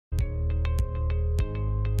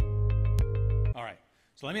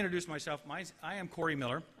So let me introduce myself. I am Corey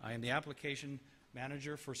Miller. I am the application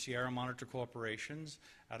manager for Sierra Monitor Corporations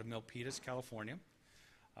out of Milpitas, California.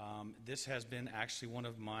 This has been actually one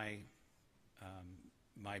of my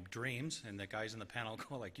dreams, and the guys in the panel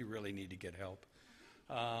go like, you really need to get help.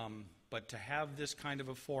 But to have this kind of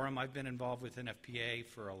a forum, I've been involved with NFPA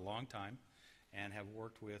for a long time and have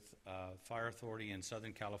worked with Fire Authority in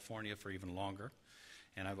Southern California for even longer.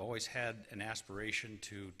 And I've always had an aspiration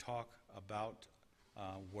to talk about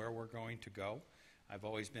where we're going to go. I've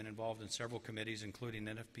always been involved in several committees, including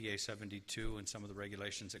NFPA 72 and some of the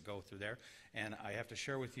regulations that go through there. And I have to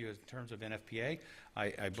share with you in terms of NFPA,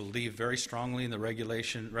 I believe very strongly in the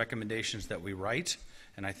recommendations that we write.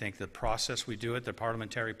 And I think the process we do it, the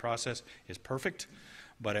parliamentary process, is perfect.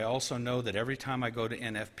 But I also know that every time I go to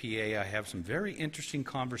NFPA, I have some very interesting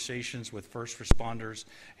conversations with first responders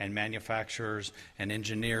and manufacturers and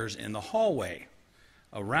engineers in the hallway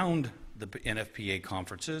around the NFPA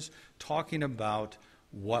conferences, talking about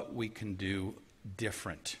what we can do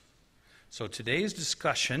different. So today's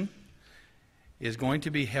discussion is going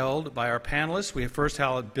to be held by our panelists. We first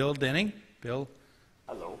have Bill Denney. Bill.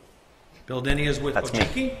 Hello. Bill Denney is with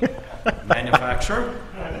Hochiki, manufacturer.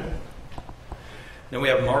 Then we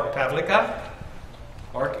have Mark Pavlica.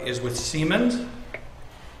 Mark is with Siemens.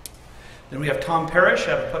 Then we have Tom Perrish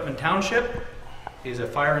out of Putnam Township. He's a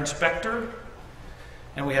fire inspector.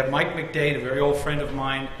 And we have Mike McDade, a very old friend of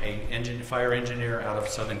mine, a fire engineer out of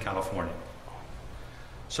Southern California.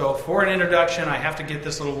 So for an introduction, I have to get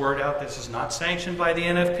this little word out. This is not sanctioned by the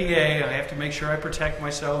NFPA. I have to make sure I protect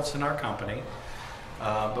myself and our company.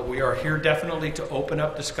 But we are here definitely to open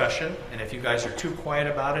up discussion. And if you guys are too quiet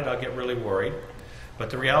about it, I'll get really worried. But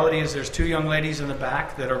the reality is there's two young ladies in the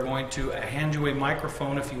back that are going to hand you a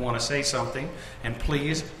microphone if you want to say something. And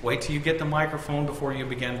please wait till you get the microphone before you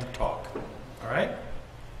begin to talk. All right?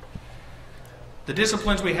 The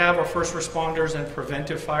disciplines we have are first responders and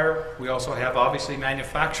preventive fire. We also have, obviously,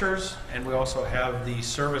 manufacturers, and we also have the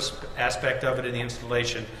service aspect of it in the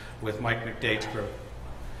installation with Mike McDade's group.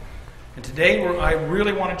 And today, I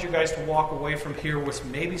really wanted you guys to walk away from here with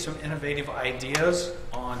maybe some innovative ideas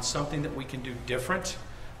on something that we can do different.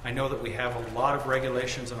 I know that we have a lot of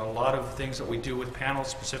regulations and a lot of things that we do with panels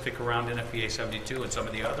specific around NFPA 72 and some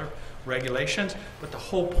of the other regulations, but the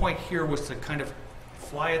whole point here was to kind of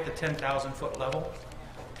fly at the 10,000-foot level,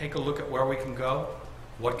 take a look at where we can go,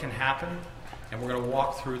 what can happen, and we're going to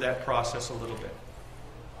walk through that process a little bit.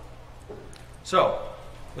 So,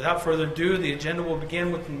 without further ado, the agenda will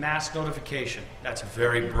begin with mass notification. That's a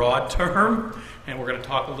very broad term, and we're going to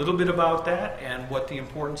talk a little bit about that and what the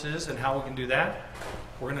importance is and how we can do that.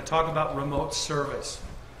 We're going to talk about remote service.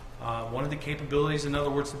 One of the capabilities, in other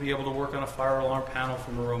words, to be able to work on a fire alarm panel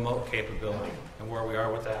from a remote capability and where we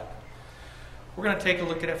are with that. We're going to take a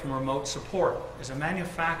look at it from remote support. As a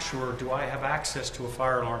manufacturer, do I have access to a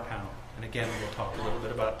fire alarm panel? And again, we'll talk a little bit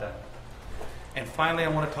about that. And finally, I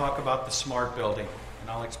want to talk about the smart building. And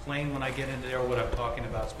I'll explain when I get into there what I'm talking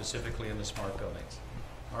about specifically in the smart buildings.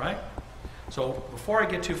 All right? So before I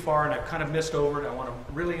get too far, and I've kind of missed over it, I want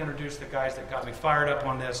to really introduce the guys that got me fired up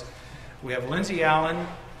on this. We have Lindsay Allen,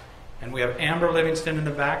 and we have Amber Livingston in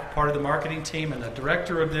the back, part of the marketing team, and the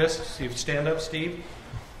director of this. Steve, stand up, Steve.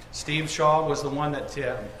 Steve Shaw was the one that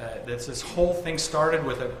this whole thing started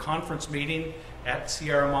with a conference meeting at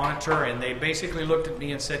Sierra Monitor, and they basically looked at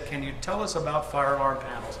me and said, can you tell us about fire alarm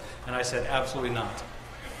panels? And I said, absolutely not.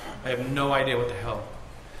 I have no idea what the hell.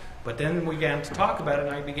 But then we began to talk about it,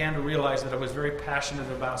 and I began to realize that I was very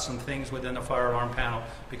passionate about some things within the fire alarm panel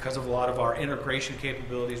because of a lot of our integration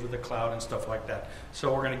capabilities with the cloud and stuff like that.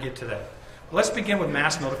 So we're going to get to that. Let's begin with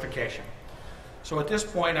mass notification. So at this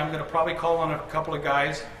point, I'm going to probably call on a couple of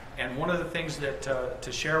guys. And one of the things that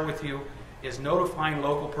to share with you is notifying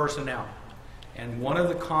local personnel. And one of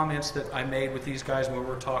the comments that I made with these guys when we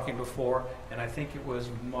were talking before, and I think it was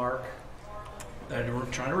Mark,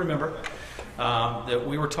 I'm trying to remember, that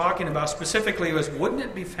we were talking about specifically was, wouldn't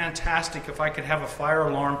it be fantastic if I could have a fire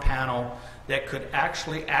alarm panel that could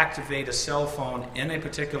actually activate a cell phone in a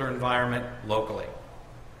particular environment locally?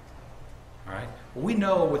 All right. Well, we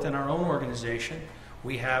know within our own organization,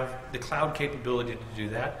 we have the cloud capability to do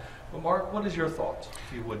that. But Mark, what is your thoughts,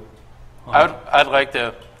 if you would? I'd like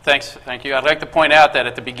to, thank you. I'd like to point out that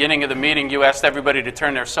at the beginning of the meeting, you asked everybody to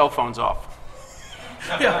turn their cell phones off.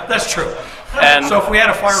 Yeah, that's true. And so if we had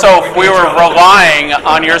a fire, so if we were relying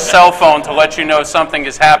on your cell phone to let you know something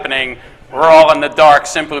is happening, we're all in the dark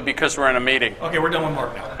simply because we're in a meeting. Okay, we're done with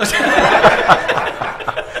Mark now.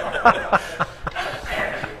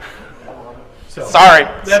 So, sorry.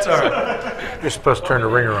 That's all right. You're supposed to turn the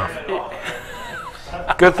ringer off.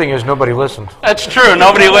 Good thing is nobody listened. That's true.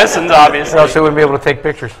 Nobody listens, obviously. Or else they wouldn't be able to take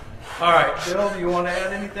pictures. All right, Bill, do you want to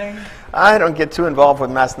add anything? I don't get too involved with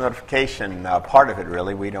mass notification part of it,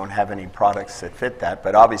 really. We don't have any products that fit that,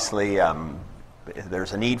 but obviously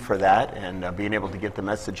there's a need for that, and being able to get the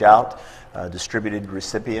message out, distributed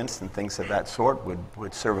recipients and things of that sort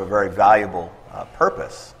would serve a very valuable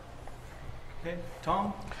purpose. Okay,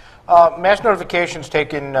 Tom? Mass notification's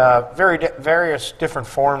taken various different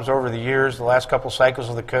forms over the years, the last couple cycles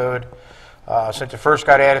of the code. Since it first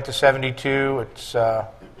got added to 72, it's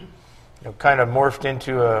kind of morphed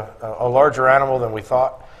into a larger animal than we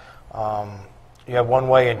thought. You have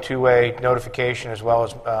one-way and two-way notification as well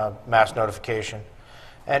as mass notification.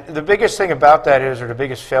 And the biggest thing about that is, or the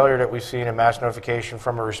biggest failure that we've seen in mass notification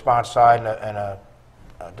from a response side and a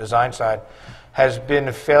design side, has been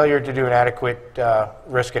a failure to do an adequate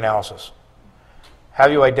risk analysis.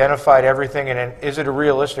 Have you identified everything, and then is it a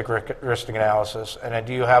realistic risk analysis, and then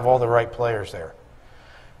do you have all the right players there?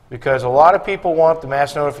 Because a lot of people want the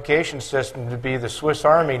mass notification system to be the Swiss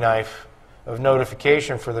Army knife of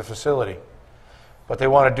notification for the facility, but they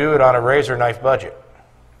want to do it on a razor knife budget.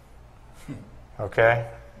 Okay?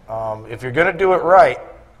 If you're going to do it right,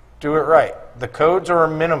 do it right. The codes are a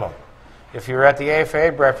minimum. If you're at the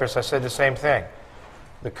AFA breakfast, I said the same thing.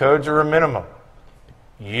 The codes are a minimum.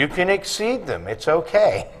 You can exceed them. It's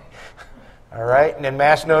okay. All right? And then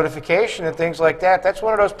mass notification and things like that, that's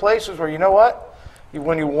one of those places where, you know what?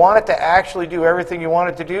 When you want it to actually do everything you want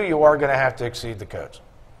it to do, you are going to have to exceed the codes.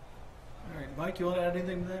 All right, Mike, you want to add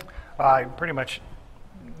anything to that? I pretty much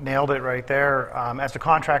nailed it right there. As a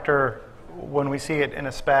contractor, when we see it in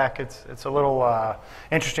a spec, it's a little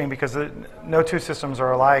interesting because no two systems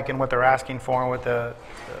are alike in what they're asking for and what the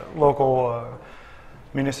local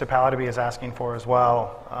municipality is asking for as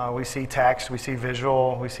well. We see text, we see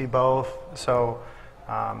visual, we see both. So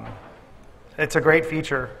it's a great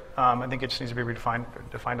feature. I think it just needs to be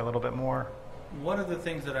defined a little bit more. One of the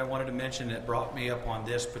things that I wanted to mention that brought me up on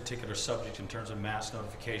this particular subject in terms of mass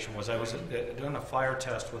notification was I was doing a fire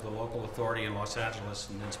test with a local authority in Los Angeles,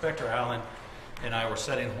 and Inspector Allen and I were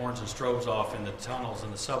setting horns and strobes off in the tunnels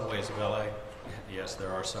and the subways of LA. Yes,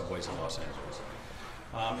 there are subways in Los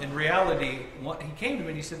Angeles. In reality, he came to me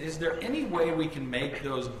and he said, is there any way we can make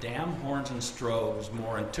those damn horns and strobes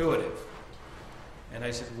more intuitive? And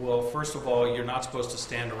I said, well, first of all, you're not supposed to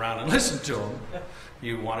stand around and listen to them.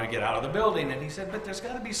 You want to get out of the building. And he said, but there's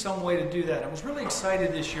got to be some way to do that. And I was really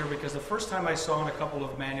excited this year because the first time I saw in a couple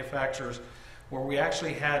of manufacturers where we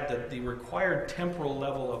actually had the required temporal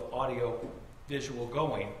level of audio visual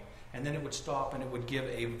going, and then it would stop and it would give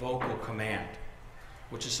a vocal command,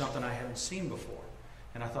 which is something I hadn't seen before.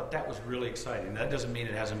 And I thought that was really exciting. That doesn't mean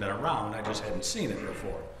it hasn't been around. I just hadn't seen it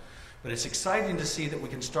before. But it's exciting to see that we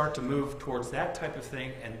can start to move towards that type of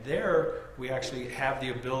thing, and there we actually have the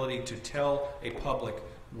ability to tell a public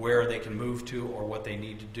where they can move to or what they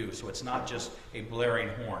need to do. So it's not just a blaring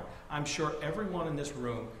horn. I'm sure everyone in this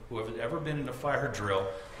room who has ever been in a fire drill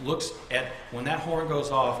looks at, when that horn goes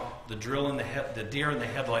off, the deer in the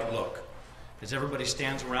headlight look. As everybody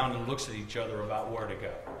stands around and looks at each other about where to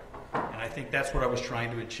go. And I think that's what I was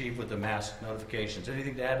trying to achieve with the mass notifications.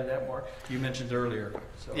 Anything to add to that, Mark? You mentioned earlier.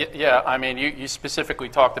 So. Yeah, I mean, you specifically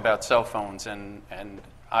talked about cell phones, and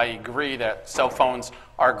I agree that cell phones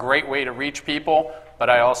are a great way to reach people, but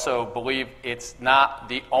I also believe it's not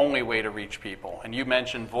the only way to reach people. And you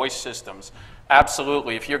mentioned voice systems.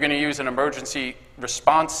 Absolutely. If you're going to use an emergency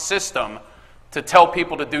response system to tell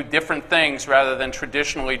people to do different things rather than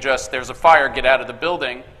traditionally just, there's a fire, get out of the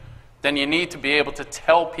building, then you need to be able to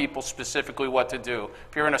tell people specifically what to do.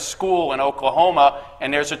 If you're in a school in Oklahoma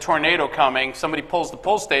and there's a tornado coming, somebody pulls the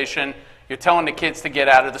pull station, you're telling the kids to get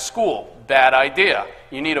out of the school. Bad idea.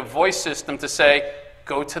 You need a voice system to say,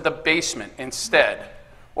 go to the basement instead.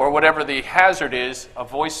 Or whatever the hazard is, a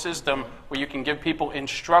voice system where you can give people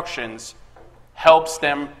instructions helps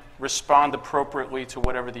them respond appropriately to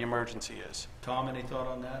whatever the emergency is. Tom, any thought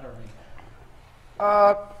on that?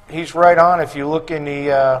 Or He's right on. If you look in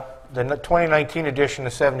the 2019 edition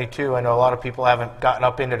of 72, I know a lot of people haven't gotten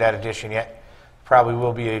up into that edition yet. Probably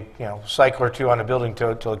will be a cycle or two on the building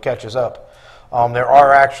till it catches up. There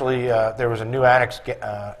are actually there was a new annex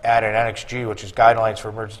added, Annex G, which is guidelines for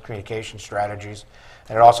emergency communication strategies,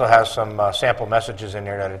 and it also has some sample messages in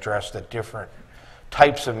there that address the different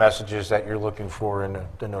types of messages that you're looking for in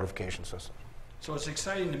the notification system. So it's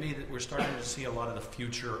exciting to me that we're starting to see a lot of the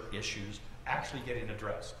future issues actually getting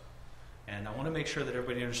addressed. And I want to make sure that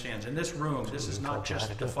everybody understands, in this room, this is not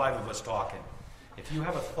just the five of us talking. If you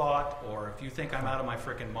have a thought, or if you think I'm out of my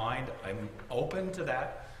freaking mind, I'm open to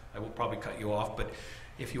that. I will probably cut you off, but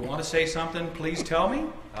If you want to say something, please tell me.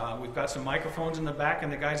 We've got some microphones in the back,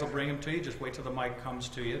 and the guys will bring them to you. Just wait till the mic comes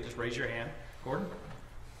to you. Just raise your hand. Gordon?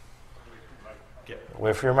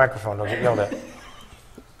 Wait for your microphone. Don't get yelled at.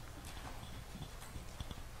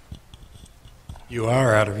 You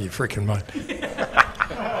are out of your freaking mind.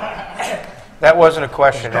 That wasn't a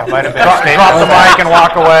question. That might have been a statement. Drop the mic and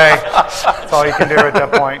walk away. That's all you can do at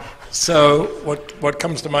that point. So what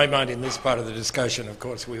comes to my mind in this part of the discussion, of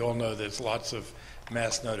course, we all know there's lots of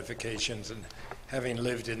mass notifications, and having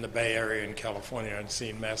lived in the Bay Area in California and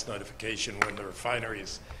seen mass notification when the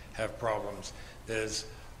refineries have problems, there's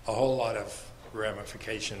a whole lot of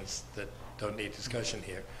ramifications that don't need discussion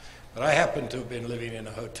here. But I happen to have been living in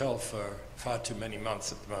a hotel for far too many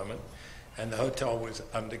months at the moment, and the hotel was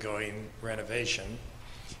undergoing renovation,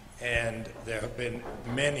 and there have been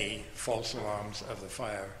many false alarms of the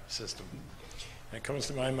fire system. And it comes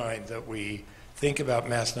to my mind that we think about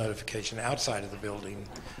mass notification outside of the building,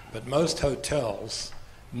 but most hotels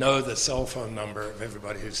know the cell phone number of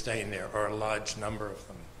everybody who's staying there, or a large number of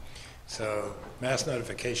them. So mass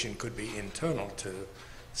notification could be internal too,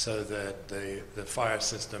 so that the fire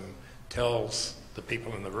system tells the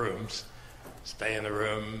people in the rooms, stay in the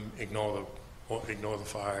room, ignore the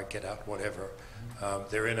fire, get out, whatever.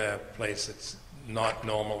 They're in a place that's not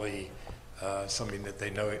normally something that they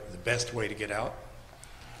know the best way to get out.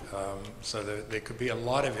 So there could be a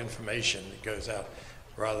lot of information that goes out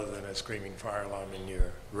rather than a screaming fire alarm in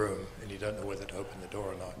your room and you don't know whether to open the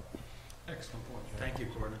door or not. Excellent point. Thank you,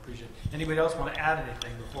 Gordon. Appreciate it. Anybody else want to add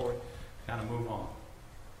anything before we kind of move on?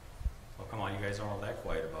 Well, come on, you guys aren't all that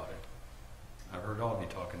quiet about it. I've heard all of you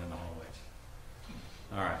talking in the hallways.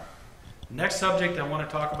 All right. Next subject I want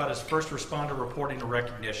to talk about is first responder reporting and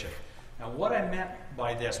recognition. Now, what I meant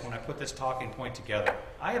by this when I put this talking point together,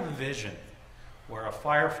 I have a vision where a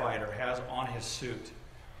firefighter has on his suit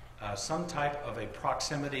some type of a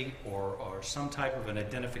proximity or some type of an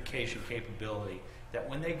identification capability that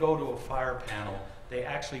when they go to a fire panel, they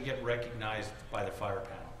actually get recognized by the fire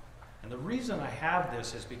panel. And the reason I have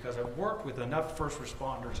this is because I've worked with enough first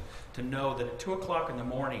responders to know that at 2 o'clock in the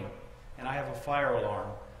morning and I have a fire alarm,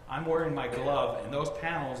 I'm wearing my glove and those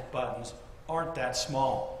panels buttons aren't that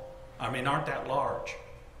small. Aren't that large.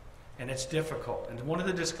 And it's difficult. And one of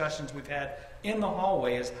the discussions we've had in the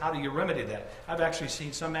hallway is how do you remedy that? I've actually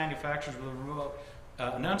seen some manufacturers with remote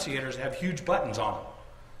annunciators have huge buttons on them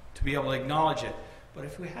to be able to acknowledge it. But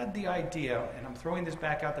if we had the idea, and I'm throwing this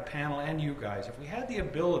back out the panel and you guys, if we had the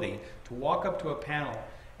ability to walk up to a panel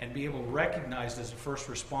and be able to recognize as a first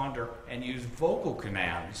responder and use vocal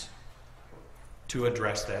commands to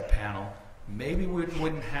address that panel, maybe we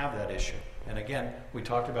wouldn't have that issue. And again, we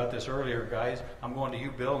talked about this earlier, guys. I'm going to you,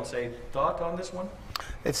 Bill, and say, thought on this one?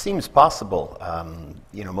 It seems possible.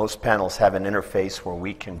 Most panels have an interface where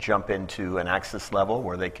we can jump into an access level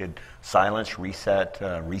where they could silence, reset,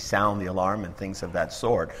 resound the alarm, and things of that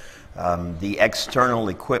sort. The external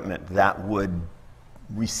equipment that would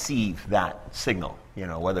receive that signal,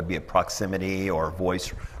 whether it be a proximity or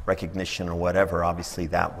voice recognition or whatever, obviously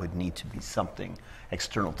that would need to be something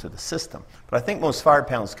external to the system. But I think most fire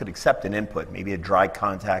panels could accept an input, maybe a dry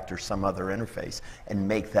contact or some other interface, and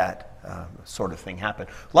make that sort of thing happen.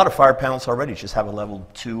 A lot of fire panels already just have a level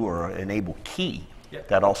 2 or enable key. Yep.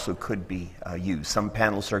 That also could be used. Some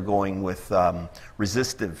panels are going with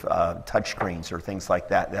resistive touchscreens or things like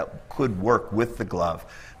that that could work with the glove.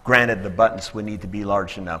 Granted, the buttons would need to be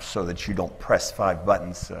large enough so that you don't press 5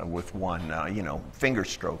 buttons with one, finger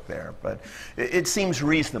stroke there. But it seems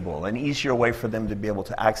reasonable, an easier way for them to be able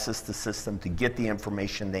to access the system, to get the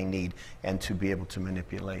information they need, and to be able to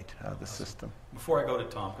manipulate the system. Before I go to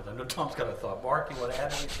Tom, because I know Tom's got a thought. Mark, you want to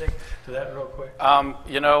add anything to that real quick?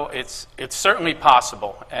 It's certainly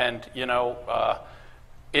possible, and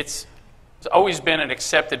it's always been an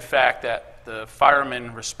accepted fact that the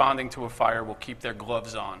firemen responding to a fire will keep their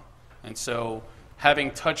gloves on. And so having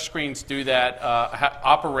touch screens do that,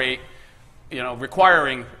 operate,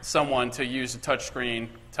 requiring someone to use a touch screen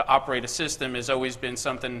to operate a system has always been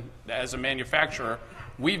something, as a manufacturer,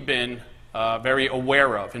 we've been very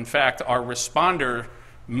aware of. In fact, our responder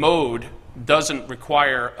mode doesn't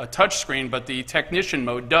require a touch screen, but the technician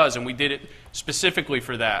mode does, and we did it specifically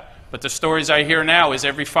for that. But the stories I hear now is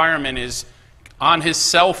every fireman is on his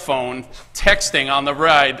cell phone texting on the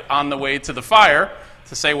ride on the way to the fire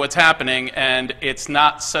to say what's happening, and it's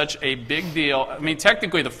not such a big deal.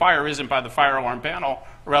 Technically the fire isn't by the fire alarm panel,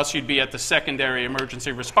 or else you'd be at the secondary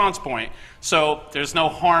emergency response point. So there's no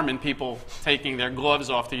harm in people taking their gloves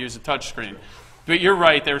off to use a touch screen. But you're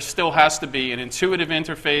right, there still has to be an intuitive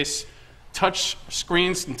interface. Touch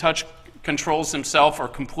screens and touch controls themselves are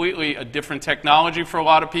completely a different technology for a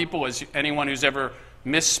lot of people, as anyone who's ever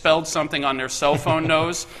misspelled something on their cell phone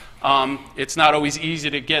knows. It's not always easy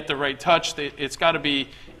to get the right touch. It's got to be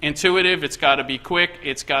intuitive, it's got to be quick,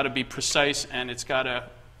 it's got to be precise, and it's got to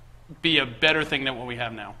be a better thing than what we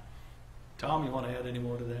have now. Tom, you want to add any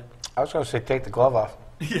more to that? I was going to say take the glove off.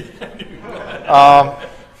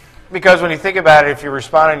 Because when you think about it, if you're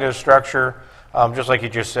responding to a structure, just like you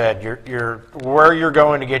just said, where you're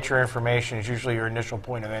going to get your information is usually your initial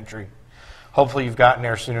point of entry. Hopefully you've gotten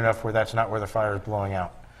there soon enough where that's not where the fire is blowing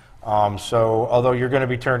out. So although you're going to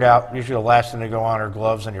be turned out, usually the last thing to go on are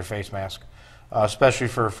gloves and your face mask, especially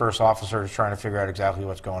for a first officer who's trying to figure out exactly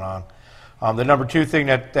what's going on. The number two thing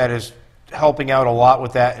that is helping out a lot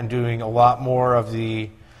with that and doing a lot more of the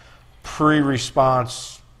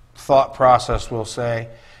pre-response thought process, we'll say,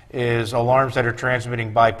 is alarms that are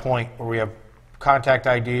transmitting by point, where we have contact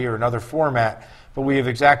ID or another format, but we have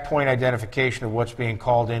exact point identification of what's being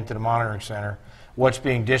called into the monitoring center, what's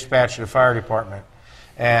being dispatched to the fire department.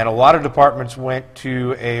 And a lot of departments went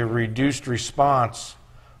to a reduced response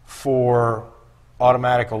for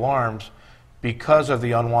automatic alarms because of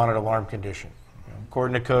the unwanted alarm condition.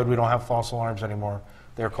 According to code, we don't have false alarms anymore.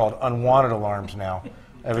 They're called unwanted alarms now.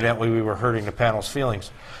 Evidently, we were hurting the panel's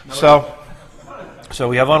feelings. So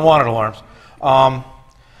we have unwanted alarms.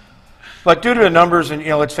 But due to the numbers, and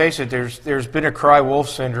let's face it, there's been a cry wolf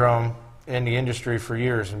syndrome in the industry for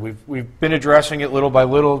years, and we've been addressing it little by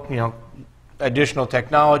little. Additional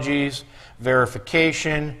technologies,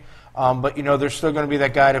 verification. But there's still going to be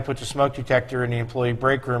that guy that puts a smoke detector in the employee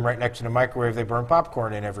break room right next to the microwave they burn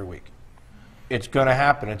popcorn in every week. It's going to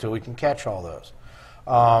happen until we can catch all those.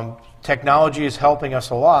 Technology is helping us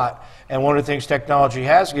a lot, and one of the things technology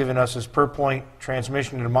has given us is per point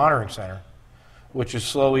transmission to the monitoring center, which has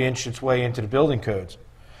slowly inched its way into the building codes.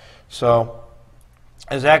 So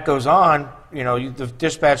as that goes on, the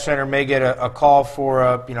dispatch center may get a call for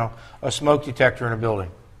a smoke detector in a building.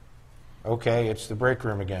 Okay, it's the break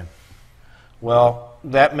room again. Well,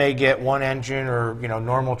 that may get one engine or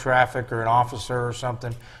normal traffic or an officer or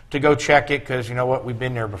something to go check it because we've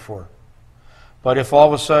been there before. But if all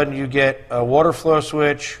of a sudden you get a water flow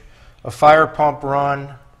switch, a fire pump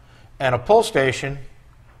run, and a pull station,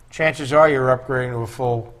 chances are you're upgrading to a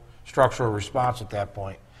full structural response at that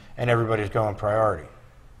point, and everybody's going priority.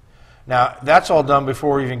 Now, that's all done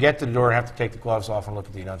before we even get to the door and have to take the gloves off and look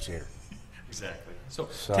at the enunciator. Exactly. So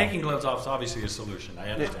taking gloves off is obviously a solution. I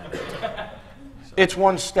understand that. It's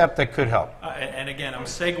one step that could help. And again, I'm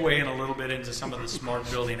segueing a little bit into some of the smart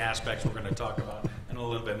building aspects we're going to talk about in a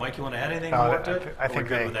little bit. Mike, you want to add anything more to it? I think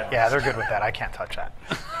good with that? Yeah, they're good with that. I can't touch that.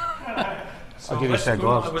 So I'll give you a set of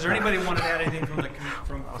gloves. Was there anybody who wanted to add anything from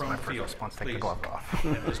the field? Let's take the Please, glove off.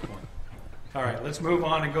 at this point. All right, let's move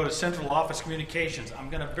on and go to central office communications. I'm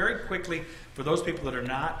going to very quickly, for those people that are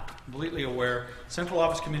not completely aware, central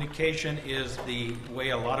office communication is the way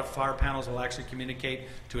a lot of fire panels will actually communicate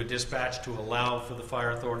to a dispatch to allow for the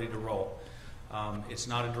fire authority to roll. It's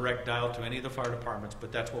not a direct dial to any of the fire departments,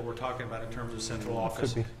 but that's what we're talking about in terms of central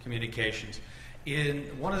office communications.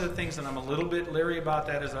 One of the things that I'm a little bit leery about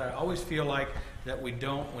that is I always feel like that we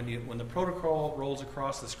don't, when the protocol rolls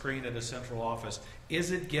across the screen at a central office, is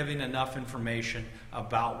it giving enough information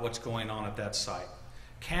about what's going on at that site?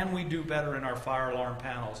 Can we do better in our fire alarm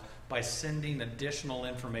panels by sending additional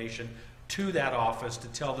information to that office to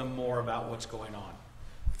tell them more about what's going on?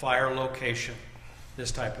 Fire location,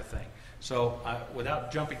 this type of thing. So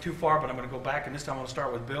without jumping too far, but I'm going to go back, and this time I'm going to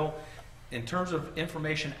start with Bill. In terms of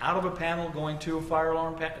information out of a panel going to a fire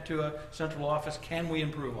alarm to a central office, can we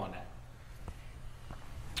improve on that?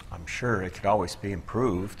 I'm sure it could always be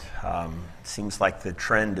improved. It seems like the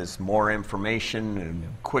trend is more information and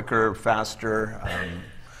quicker, faster.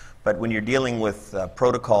 But when you're dealing with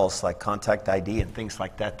protocols like contact ID and things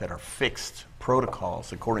like that that are fixed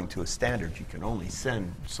protocols according to a standard, you can only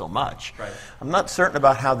send so much. Right. I'm not certain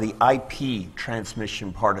about how the IP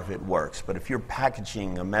transmission part of it works, but if you're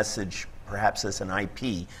packaging a message perhaps as an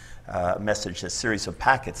IP message, a series of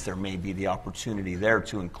packets, there may be the opportunity there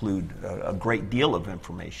to include a great deal of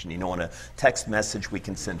information. On a text message, we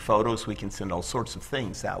can send photos, we can send all sorts of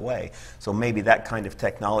things that way. So maybe that kind of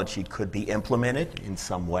technology could be implemented in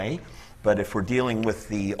some way. But if we're dealing with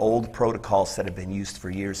the old protocols that have been used for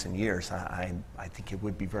years and years, I think it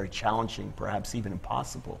would be very challenging, perhaps even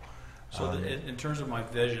impossible. So in terms of my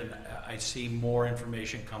vision, I see more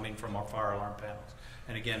information coming from our fire alarm panels.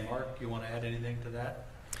 And again, Mark, you want to add anything to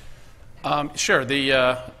that? Sure.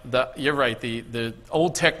 You're right. The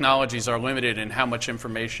old technologies are limited in how much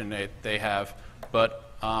information they have. But,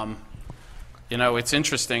 it's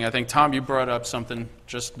interesting. I think, Tom, you brought up something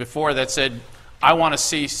just before that said, I want to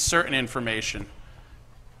see certain information.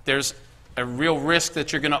 There's a real risk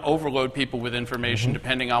that you're going to overload people with information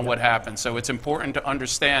depending on what happens. So it's important to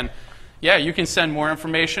understand, yeah, you can send more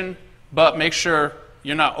information, but make sure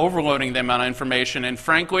you're not overloading them on information. And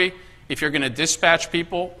frankly, if you're going to dispatch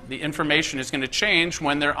people, the information is going to change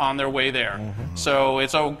when they're on their way there. So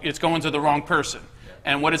it's going to the wrong person.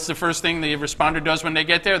 And what is the first thing the responder does when they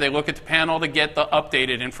get there? They look at the panel to get the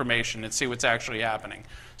updated information and see what's actually happening.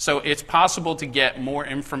 So it's possible to get more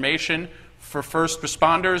information for first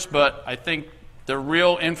responders, but I think the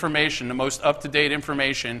real information, the most up-to-date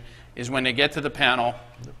information, is when they get to the panel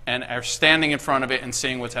and are standing in front of it and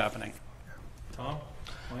seeing what's happening. Tom?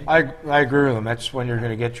 I agree with them. That's when you're going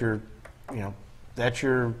to get your, that's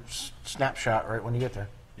your snapshot right when you get there.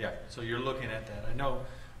 Yeah, so you're looking at that. I know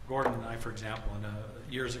Gordon and I, for example,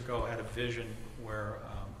 years ago had a vision where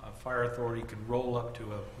a fire authority could roll up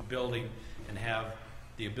to a building and have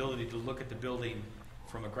the ability to look at the building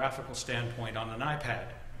from a graphical standpoint on an iPad.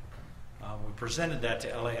 We presented that to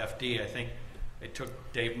LAFD. I think it took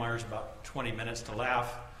Dave Myers about 20 minutes to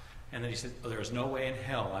laugh, and then he said, there's no way in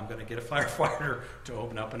hell I'm going to get a firefighter to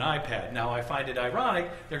open up an iPad. Now, I find it ironic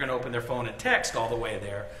they're going to open their phone and text all the way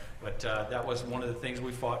there, but that was one of the things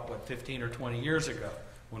we fought, 15 or 20 years ago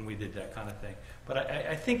when we did that kind of thing. But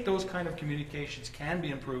I think those kind of communications can be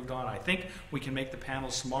improved on. I think we can make the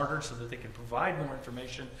panels smarter so that they can provide more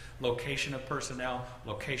information, location of personnel,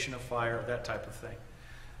 location of fire, that type of thing.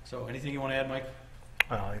 So anything you want to add, Mike?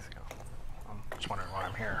 Well, I'm just wondering why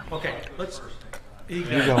I'm here. Okay, let's...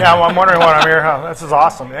 Yeah, well, I'm wondering why I'm here. Huh? This is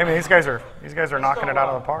awesome. I mean, these guys are knocking it out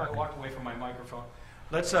of the park. I walked away from my microphone.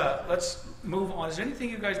 Let's move on. Is there anything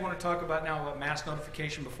you guys want to talk about now about mass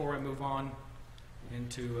notification before I move on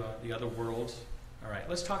into the other worlds? All right,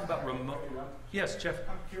 let's talk about remote. Yes, Jeff.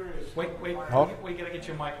 I'm curious. Wait, Oh. we got to get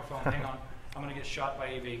you a microphone. Hang on. I'm going to get shot by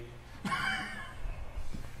AV.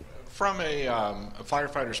 From a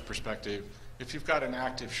firefighter's perspective, if you've got an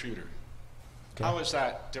active shooter, how is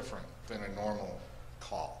that different than a normal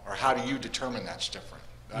call? Or how do you determine that's different?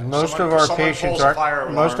 Most of our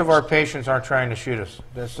patients aren't trying to shoot us.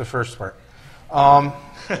 That's the first part.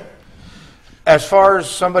 As far as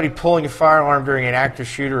somebody pulling a fire alarm during an active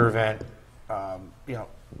shooter event,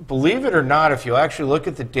 believe it or not, if you actually look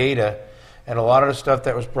at the data and a lot of the stuff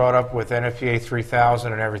that was brought up with NFPA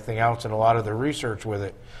 3000 and everything else and a lot of the research with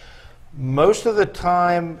it, most of the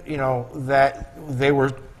time, that they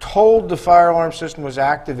were told the fire alarm system was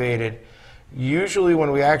activated, usually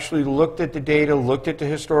when we actually looked at the data, looked at the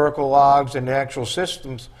historical logs and the actual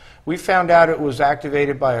systems, we found out it was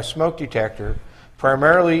activated by a smoke detector,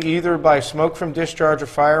 primarily either by smoke from discharge of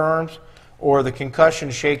firearms or the concussion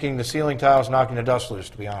shaking the ceiling tiles, knocking the dust loose,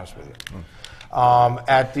 to be honest with you.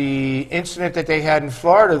 At the incident that they had in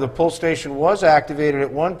Florida, the pull station was activated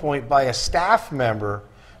at one point by a staff member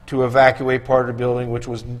to evacuate part of the building, which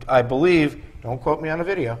was, I believe, don't quote me on the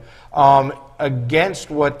video, against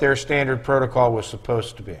what their standard protocol was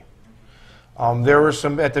supposed to be. There were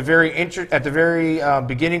some, at the very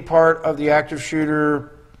beginning part of the active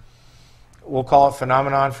shooter, we'll call it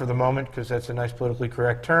phenomenon for the moment because that's a nice politically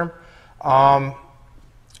correct term.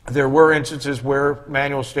 There were instances where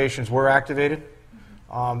manual stations were activated,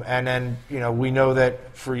 and then we know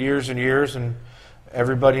that for years and years, and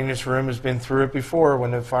everybody in this room has been through it before.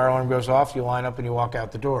 When the fire alarm goes off, you line up and you walk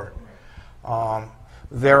out the door.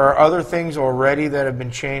 There are other things already that have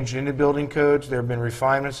been changed into building codes. There have been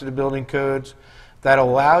refinements to the building codes that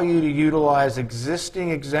allow you to utilize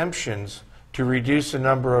existing exemptions to reduce the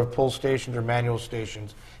number of pull stations or manual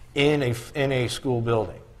stations in a school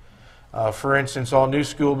building. For instance, all new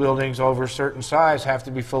school buildings over a certain size have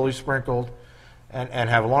to be fully sprinkled and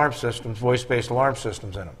have alarm systems, voice-based alarm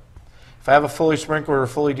systems in them. If I have a fully sprinkled or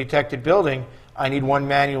fully detected building, I need one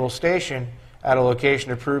manual station at a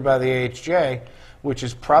location approved by the AHJ, which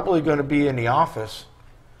is probably going to be in the office,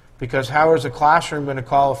 because how is a classroom going to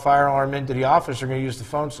call a fire alarm into the office? They're going to use the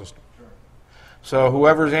phone system. Sure. So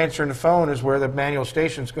whoever's answering the phone is where the manual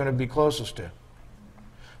station is going to be closest to.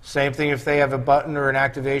 Same thing if they have a button or an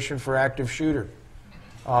activation for active shooter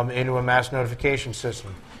into a mass notification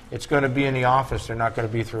system. It's going to be in the office. They're not going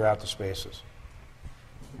to be throughout the spaces.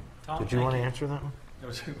 Tom, Did you want to answer that one?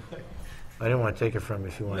 I didn't want to take it from you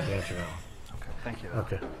if you wanted to answer that one. Okay, thank you.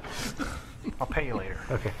 Okay. I'll pay you later.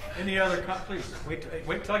 Okay. Any other, please, wait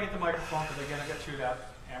till I get the microphone, because again, I got chewed out.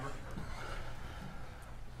 Amber?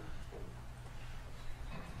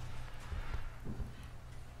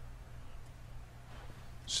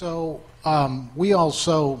 So we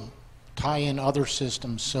also tie in other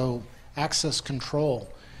systems, so access control.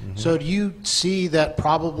 Mm-hmm. So do you see that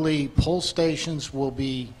probably pull stations will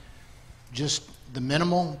be just the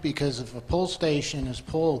minimal? Because if a pull station is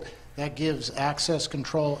pulled, that gives access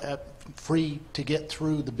control free to get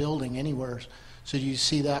through the building anywhere. So do you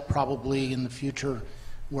see that probably in the future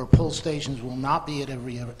where pull stations will not be at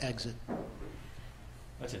every exit?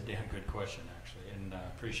 That's a damn good question, actually, and I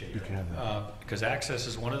appreciate that. Because access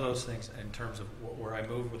is one of those things in terms of where I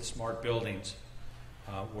move with smart buildings,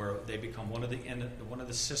 where they become one of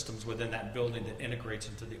the systems within that building that integrates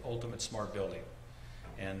into the ultimate smart building,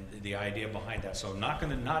 and the idea behind that. So I'm not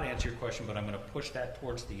going to not answer your question, but I'm going to push that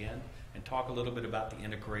towards the end and talk a little bit about the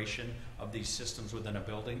integration of these systems within a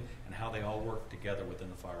building and how they all work together within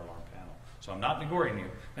the fire alarm panel. So I'm not ignoring you,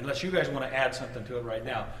 unless you guys want to add something to it right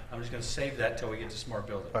now. I'm just going to save that till we get to smart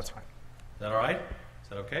buildings. That's fine. Is that all right? Is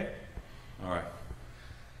that okay? All right.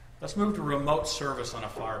 Let's move to remote service on a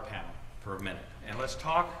fire panel for a minute. And let's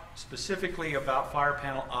talk specifically about fire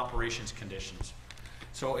panel operations conditions.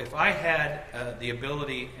 So if I had the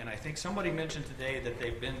ability, and I think somebody mentioned today that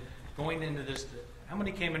they've been going into this, how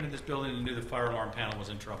many came into this building and knew the fire alarm panel was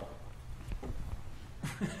in trouble?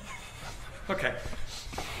 Okay.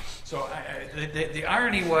 So the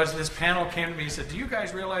irony was this panel came to me and said, do you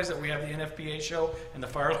guys realize that we have the NFPA show and the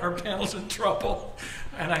fire alarm panel's in trouble?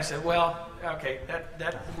 And I said, well, okay,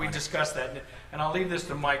 that we discussed that. And I'll leave this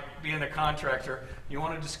to Mike, being a contractor. You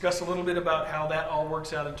want to discuss a little bit about how that all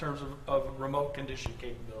works out in terms of remote condition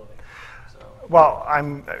capability? So. Well,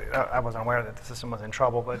 I wasn't aware that the system was in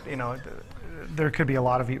trouble, but there could be a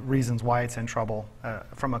lot of reasons why it's in trouble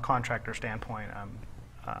from a contractor standpoint.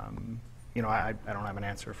 I don't have an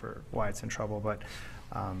answer for why it's in trouble, but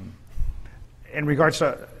in regards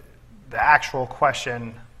to the actual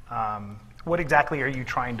question, what exactly are you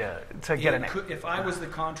trying to get an... If I was the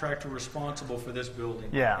contractor responsible for this building,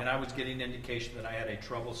 yeah, and I was getting indication that I had a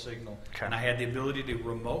trouble signal, okay, and I had the ability to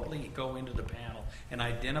remotely go into the panel and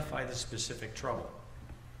identify the specific trouble,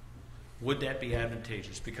 would that be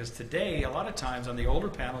advantageous? Because today, a lot of times on the older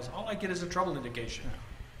panels, all I get is a trouble indication.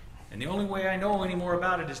 And the only way I know any more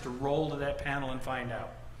about it is to roll to that panel and find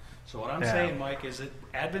out. So what I'm saying, Mike, is it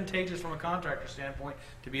advantageous from a contractor standpoint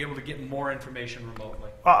to be able to get more information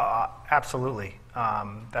remotely? Absolutely.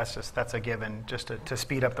 That's a given. Just to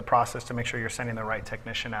speed up the process to make sure you're sending the right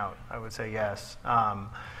technician out, I would say yes.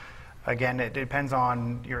 Again, it depends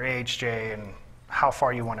on your AHJ and how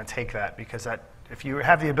far you want to take that, because if you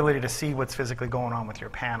have the ability to see what's physically going on with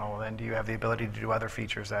your panel, then do you have the ability to do other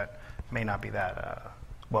features that may not be that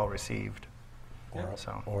well received,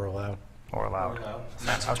 or allowed. Or allowed. And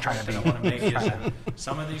that's I was trying to be. I want to make is that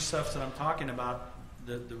some of these stuff that I'm talking about,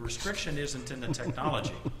 the restriction isn't in the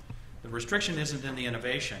technology. The restriction isn't in the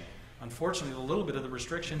innovation. Unfortunately, a little bit of the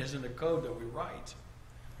restriction is in the code that we write.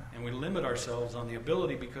 And we limit ourselves on the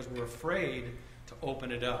ability because we're afraid to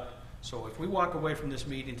open it up. So if we walk away from this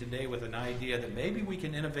meeting today with an idea that maybe we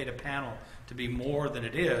can innovate a panel to be more than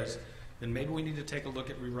it is, then maybe we need to take a look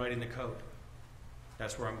at rewriting the code.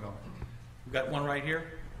 That's where I'm going. We've got one right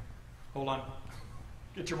here. Hold on.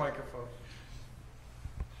 Get your microphone.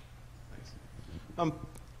 Thanks.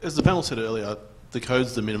 As the panel said earlier, the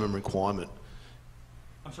code's the minimum requirement.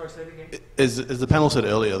 I'm sorry, say it again? As the panel said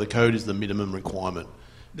earlier, the code is the minimum requirement.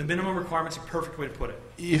 The minimum requirement's a perfect way to put it.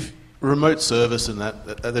 If remote service and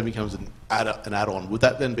that then becomes an add-on, would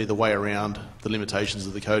that then be the way around the limitations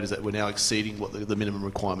of the code, is that we're now exceeding what the minimum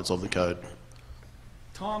requirements of the code?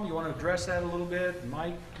 Tom, you want to address that a little bit?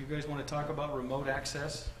 Mike, you guys want to talk about remote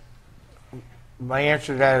access? My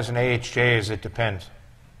answer to that as an AHJ is it depends.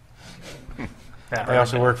 I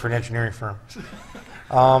also work for an engineering firm.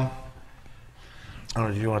 I don't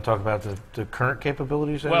know, do you want to talk about the current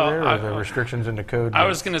capabilities that are there, or the restrictions in the code? I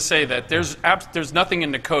was going to say that there's nothing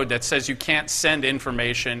in the code that says you can't send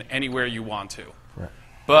information anywhere you want to. Right.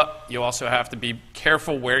 But you also have to be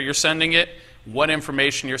careful where you're sending it, what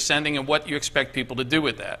information you're sending, and what you expect people to do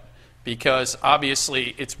with that. Because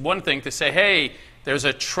obviously it's one thing to say, hey, there's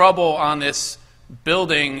a trouble on this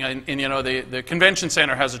building, and the convention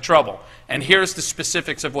center has a trouble, and here's the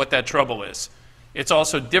specifics of what that trouble is. It's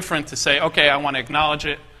also different to say, okay, I want to acknowledge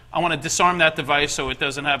it, I want to disarm that device so it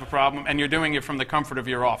doesn't have a problem, and you're doing it from the comfort of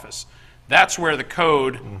your office. That's where the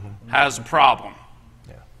code has a problem.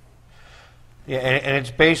 Yeah, and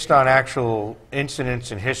it's based on actual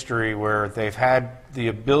incidents in history where they've had the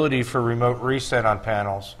ability for remote reset on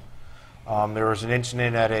panels. There was an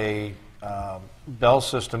incident at a Bell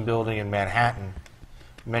System building in Manhattan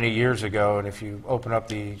many years ago, and if you open up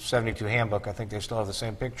the 72 handbook, I think they still have the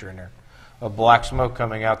same picture in there, of black smoke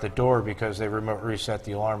coming out the door because they remote reset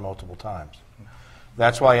the alarm multiple times.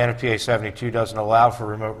 That's why NFPA 72 doesn't allow for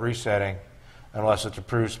remote resetting unless it's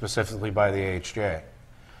approved specifically by the AHJ.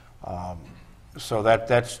 So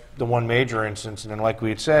that's the one major instance. And then like we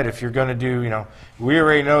had said, if you're going to do, we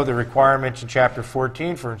already know the requirements in Chapter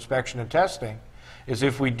 14 for inspection and testing is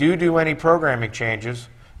if we do any programming changes,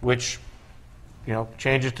 which,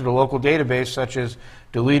 changes to the local database, such as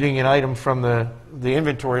deleting an item from the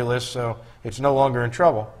inventory list so it's no longer in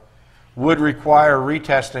trouble, would require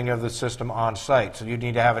retesting of the system on site. So you'd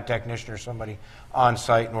need to have a technician or somebody on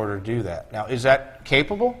site in order to do that. Now, is that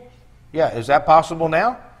capable? Yeah. Is that possible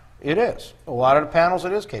now? It is. A lot of the panels,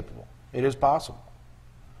 it is capable. It is possible.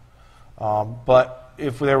 But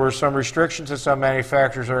if there were some restrictions, and some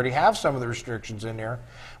manufacturers already have some of the restrictions in there,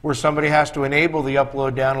 where somebody has to enable the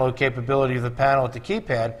upload-download capability of the panel at the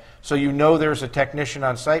keypad, so there's a technician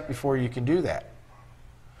on site before you can do that.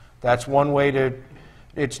 That's one way to,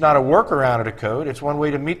 it's not a workaround of the code, it's one way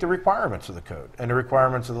to meet the requirements of the code and the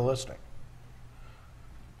requirements of the listing.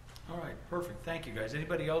 All right, perfect. Thank you, guys.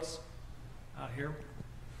 Anybody else out here?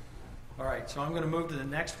 All right, so I'm going to move to the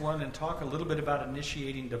next one and talk a little bit about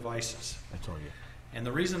initiating devices. That's all you. And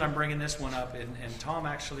the reason I'm bringing this one up, and Tom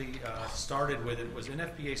actually started with it, was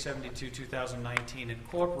NFPA 72 2019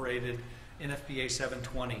 incorporated NFPA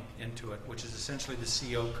 720 into it, which is essentially the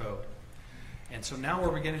CO code. And so now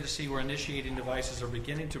we're beginning to see where initiating devices are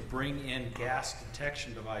beginning to bring in gas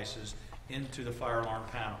detection devices into the fire alarm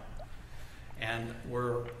panel. And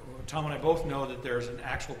Tom and I both know that there's an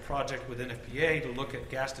actual project with NFPA to look at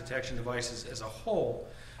gas detection devices as a whole.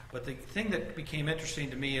 But the thing that became interesting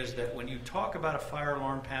to me is that when you talk about a fire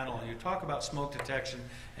alarm panel and you talk about smoke detection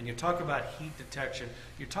and you talk about heat detection,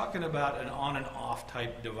 you're talking about an on and off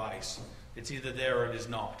type device. It's either there or it is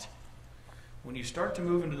not. When you start to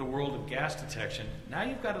move into the world of gas detection, now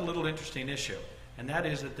you've got a little interesting issue, and that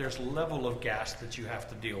is that there's level of gas that you have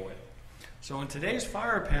to deal with. So in today's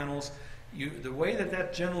fire panels, the way that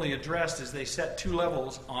that's generally addressed is they set 2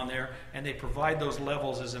 levels on there and they provide those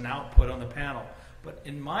levels as an output on the panel. But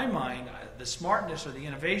in my mind, the smartness or the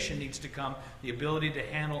innovation needs to come, the ability to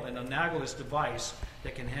handle an analogous device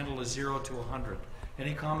that can handle a 0 to 100.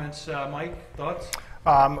 Any comments, Mike? Thoughts?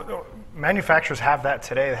 Manufacturers have that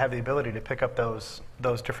today. They have the ability to pick up those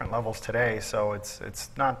different levels today. So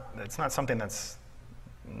it's not something that's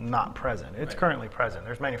not present. It's currently present.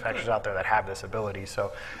 There's manufacturers out there that have this ability.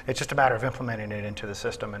 So it's just a matter of implementing it into the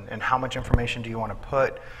system and how much information do you want to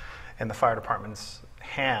put in the fire department's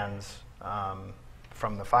hands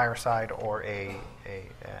from the fire side or a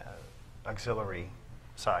auxiliary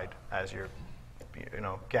side as your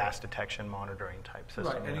gas detection monitoring type system.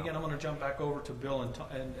 Right, and again, I'm going to jump back over to Bill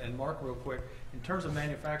and Mark real quick. In terms of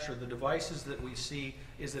manufacturer, the devices that we see,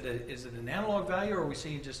 is it an analog value, or are we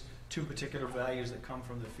seeing just 2 particular values that come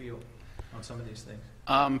from the field on some of these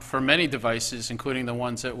things? For many devices, including the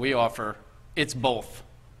ones that we offer, it's both.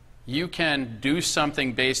 You can do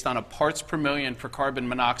something based on a parts per million for carbon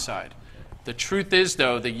monoxide. The truth is,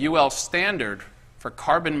 though, the UL standard for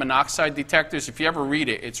carbon monoxide detectors, if you ever read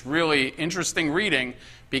it, it's really interesting reading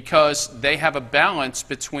because they have a balance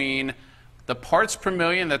between the parts per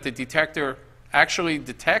million that the detector actually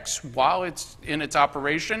detects while it's in its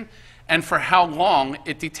operation and for how long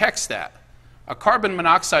it detects that. A carbon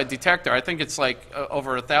monoxide detector, I think it's like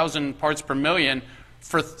over 1,000 parts per million,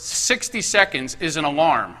 for 60 seconds is an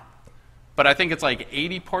alarm. But I think it's like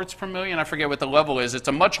 80 parts per million. I forget what the level is. It's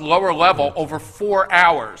a much lower level. Over 4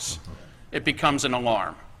 hours, it becomes an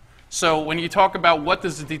alarm. So when you talk about what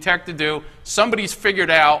does the detector do, somebody's figured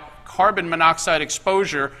out carbon monoxide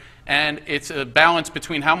exposure, and it's a balance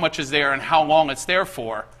between how much is there and how long it's there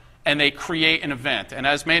for, and they create an event. And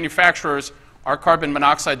as manufacturers, our carbon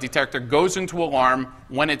monoxide detector goes into alarm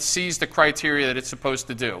when it sees the criteria that it's supposed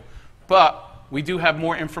to do. But we do have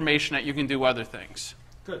more information that you can do other things.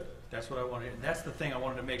 Good. That's what I wanted. That's the thing I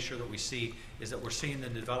wanted to make sure that we see, is that we're seeing the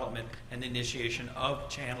development and the initiation of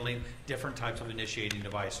channeling different types of initiating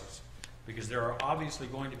devices. Because there are obviously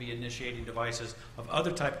going to be initiating devices of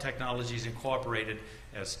other type of technologies incorporated,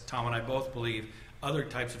 as Tom and I both believe, other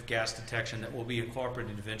types of gas detection that will be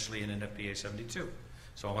incorporated eventually in NFPA 72.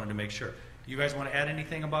 So I wanted to make sure. You guys want to add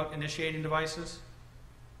anything about initiating devices?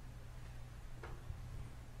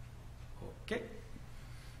 Okay.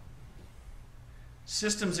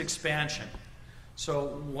 Systems expansion.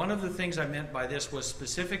 So one of the things I meant by this was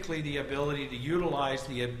specifically the ability to utilize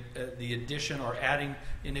the addition or adding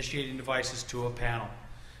initiating devices to a panel.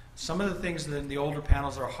 Some of the things in the older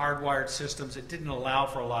panels are hardwired systems. It didn't allow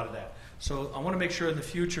for a lot of that. So I want to make sure in the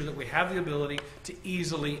future that we have the ability to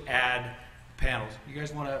easily add panels. You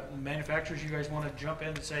guys want to, manufacturers, you guys want to jump in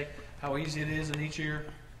and say how easy it is in each of your?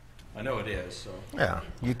 I know it is. So yeah,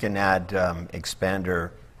 you can add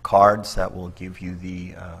expander cards that will give you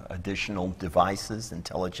the additional devices,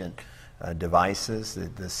 intelligent devices.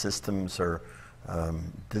 The systems are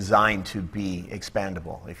designed to be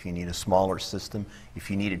expandable. If you need a smaller system, if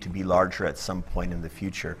you need it to be larger at some point in the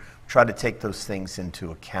future, try to take those things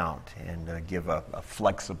into account and give a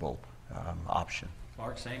flexible option.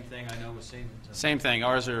 Mark, same thing I know with Siemens. Same thing.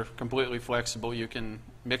 Ours are completely flexible. You can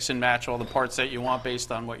mix and match all the parts that you want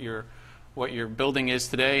based on what your building is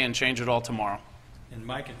today and change it all tomorrow. And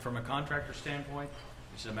Mike, from a contractor standpoint,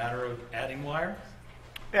 it's a matter of adding wire?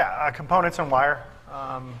 Yeah, components and wire.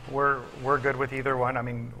 We're good with either one. I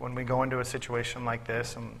mean, when we go into a situation like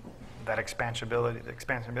this and that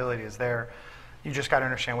expansibility is there, you just got to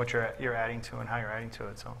understand what you're adding to and how you're adding to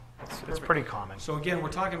it. So it's pretty common. So again, we're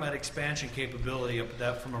talking about expansion capability of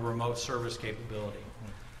that from a remote service capability.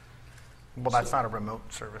 Well, that's not a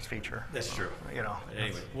remote service feature. That's true. You know.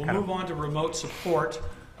 Anyway, we'll move on to remote support.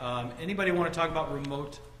 Anybody want to talk about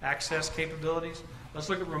remote access capabilities? Let's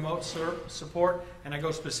look at remote support, and I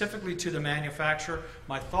go specifically to the manufacturer.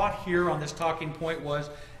 My thought here on this talking point was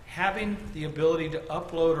having the ability to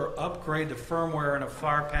upload or upgrade the firmware in a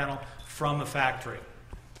fire panel from the factory.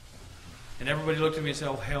 And everybody looked at me and said,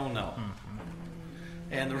 oh, hell no.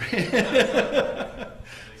 And,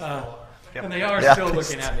 and they are still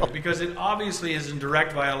looking at me because it obviously is in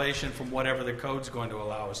direct violation from whatever the code's going to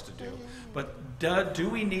allow us to do. But do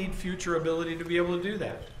we need future ability to be able to do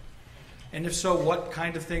that? And if so, what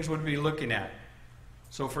kind of things would we be looking at?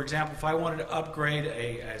 So, for example, if I wanted to upgrade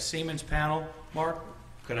a Siemens panel, Mark,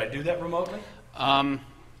 could I do that remotely?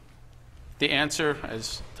 The answer,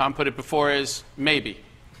 as Tom put it before, is maybe.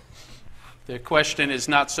 The question is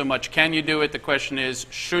not so much can you do it, the question is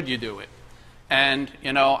should you do it? And,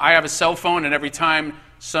 you know, I have a cell phone, and every time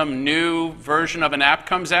some new version of an app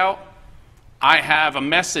comes out, I have a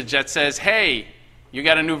message that says, hey, you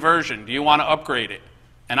got a new version. Do you want to upgrade it?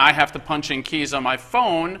 And I have to punch in keys on my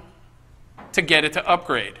phone to get it to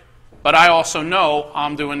upgrade. But I also know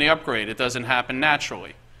I'm doing the upgrade. It doesn't happen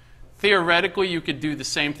naturally. Theoretically, you could do the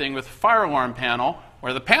same thing with a fire alarm panel,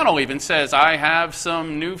 where the panel even says, I have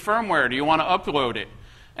some new firmware. Do you want to upload it?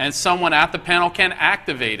 And someone at the panel can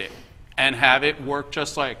activate it and have it work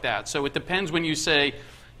just like that. So it depends when you say,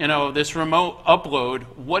 you know, this remote upload,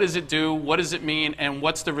 what does it do, what does it mean, and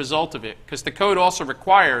what's the result of it? Because the code also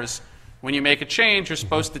requires when you make a change, you're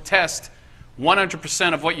supposed to test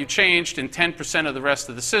 100% of what you changed and 10% of the rest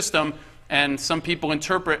of the system. And some people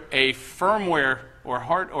interpret a firmware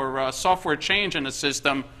or software change in the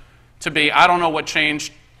system to be, I don't know what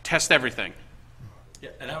changed, test everything. Yeah,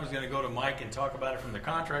 and I was going to go to Mike and talk about it from the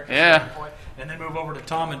contractor standpoint, and then move over to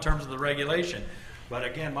Tom in terms of the regulation. But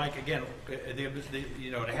again, Mike,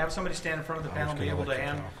 you know, to have somebody stand in front of the panel and be able to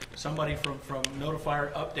have somebody from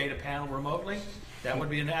Notifier update a panel remotely, that would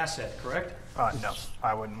be an asset, correct? No,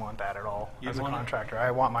 I wouldn't want that at all as a contractor.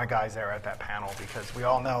 I want my guys there at that panel because we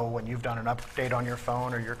all know when you've done an update on your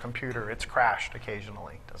phone or your computer, it's crashed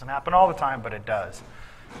occasionally. It doesn't happen all the time, but it does.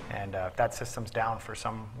 And if that system's down for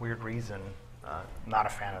some weird reason, not a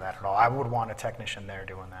fan of that at all. I would want a technician there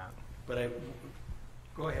doing that. But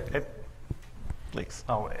go ahead. Please.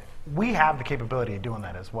 Oh, we have the capability of doing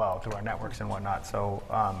that as well through our networks and whatnot. So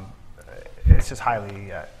it's just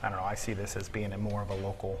highly, I don't know, I see this as being more of a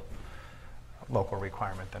local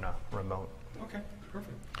requirement than a remote. Okay,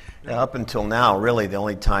 perfect. Now, up until now, really the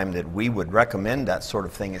only time that we would recommend that sort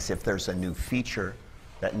of thing is if there's a new feature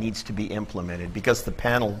that needs to be implemented, because the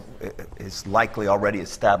panel is likely already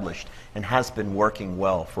established and has been working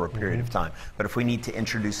well for a period of time. But if we need to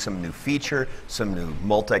introduce some new feature, some new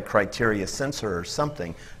multi-criteria sensor or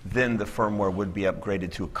something, then the firmware would be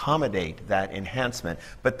upgraded to accommodate that enhancement.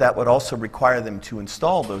 But that would also require them to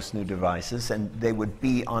install those new devices, and they would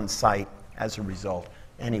be on site as a result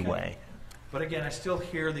anyway. Okay. But again, I still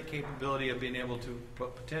hear the capability of being able to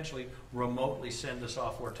potentially remotely send the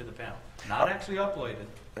software to the panel. Not actually upload it,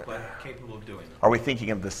 but capable of doing it. Are we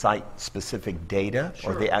thinking of the site-specific data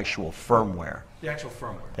or the actual firmware? The actual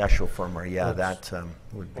firmware. The actual firmware, yeah, that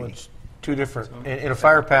would be. Well, it's two different, in a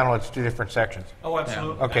fire panel, it's two different sections. Oh,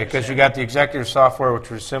 absolutely. Okay, because you got the executive software, which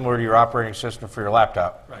was similar to your operating system for your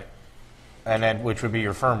laptop. Right. And then, which would be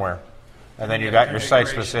your firmware. And then you got your site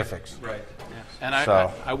specifics. Right. And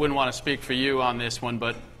I wouldn't want to speak for you on this one,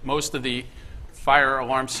 but most of the fire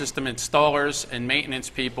alarm system installers and maintenance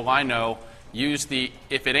people I know use the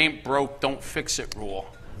if it ain't broke, don't fix it rule,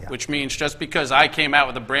 which means just because I came out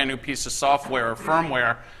with a brand new piece of software or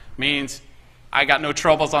firmware means I got no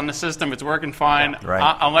troubles on the system, it's working fine.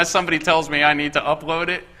 Right. Unless somebody tells me I need to upload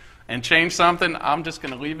it and change something, I'm just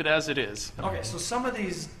going to leave it as it is. Okay, so some of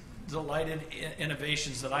these delighted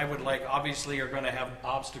innovations that I would like obviously are going to have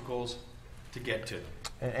obstacles to get to.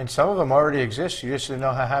 And some of them already exist. You just didn't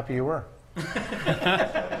know how happy you were.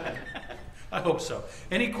 I hope so.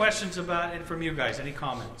 Any questions about it from you guys? Any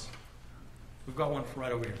comments? We've got one from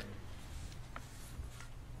right over here.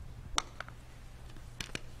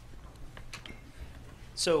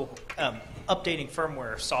 So updating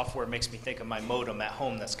firmware software makes me think of my modem at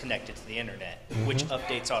home that's connected to the internet, which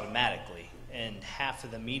updates automatically. And half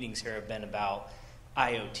of the meetings here have been about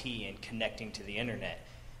IoT and connecting to the internet.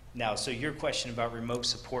 Now, so your question about remote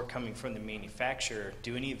support coming from the manufacturer,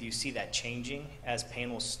 do any of you see that changing as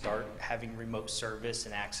panels start having remote service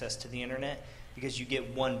and access to the internet? Because you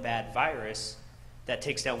get one bad virus that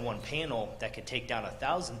takes down one panel that could take down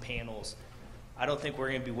 1,000 panels. I don't think we're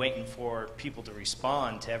going to be waiting for people to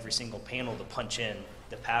respond to every single panel to punch in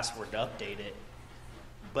the password to update it.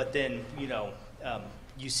 But then, you know,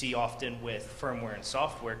 you see often with firmware and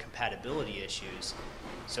software compatibility issues.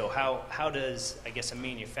 So how does, I guess, a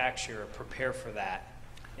manufacturer prepare for that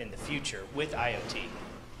in the future with IoT?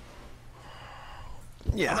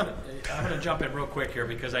 Yeah. I'm going to jump in real quick here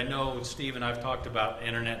because I know Steve and I've talked about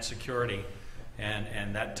internet security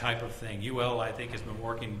and that type of thing. UL, I think, has been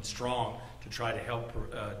working strong to try to help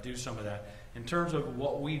do some of that. In terms of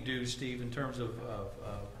what we do, Steve, in terms of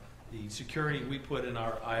the security we put in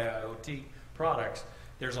our IoT products,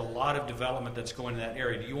 there's a lot of development that's going in that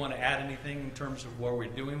area. Do you want to add anything in terms of what we're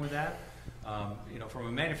doing with that? You know, from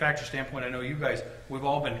a manufacturer standpoint, I know you guys, we've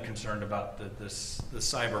all been concerned about the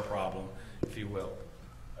cyber problem, if you will.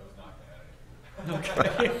 I was not going to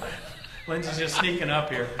add anything. Okay. Lindsay's just sneaking up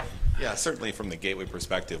here. Yeah, certainly from the gateway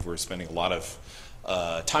perspective, we're spending a lot of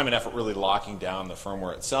time and effort really locking down the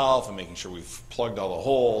firmware itself and making sure we've plugged all the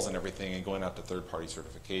holes and everything and going out to third-party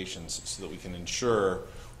certifications so that we can ensure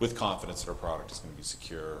with confidence that our product is going to be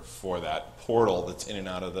secure for that portal that's in and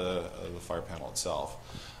out of the fire panel itself.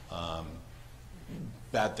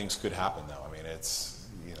 Bad things could happen, though. I mean, it's,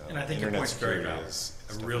 you know, and I think your point's very valid.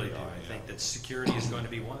 I really do. I think that security is going to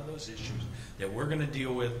be one of those issues that we're going to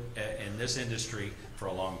deal with in this industry for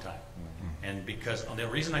a long time. And because the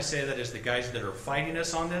reason I say that is the guys that are fighting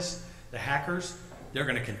us on this, the hackers, they're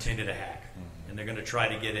going to continue to hack. And they're going to try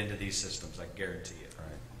to get into these systems, I guarantee it.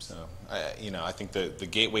 Right. So, you know, I think the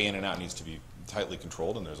gateway in and out needs to be tightly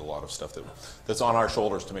controlled, and there's a lot of stuff that's on our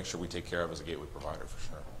shoulders to make sure we take care of as a gateway provider, for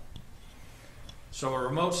sure. So a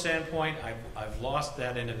remote standpoint, I've lost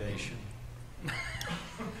that innovation.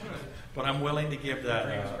 But I'm willing to give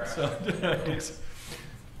that.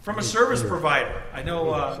 From a service provider, I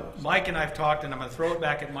know Mike and I've talked, and I'm going to throw it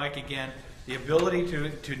back at Mike again, the ability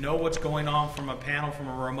to know what's going on from a panel, from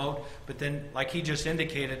a remote, but then, like he just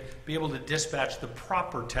indicated, be able to dispatch the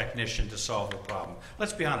proper technician to solve the problem.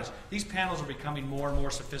 Let's be honest, these panels are becoming more and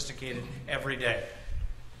more sophisticated every day.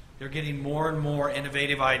 They're getting more and more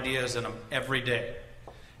innovative ideas in them every day.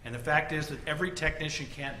 And the fact is that every technician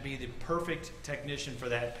can't be the perfect technician for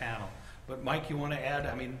that panel. But Mike, you want to add,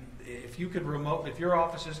 I mean, if your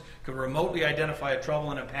offices could remotely identify a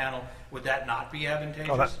trouble in a panel, would that not be advantageous?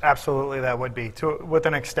 Oh, absolutely, that would be, with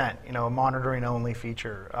an extent, you know, a monitoring only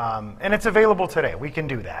feature. And it's available today. We can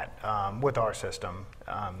do that with our system.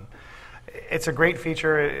 It's a great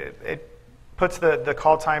feature. It puts the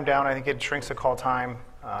call time down. I think it shrinks the call time.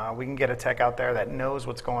 We can get a tech out there that knows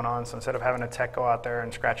what's going on, so instead of having a tech go out there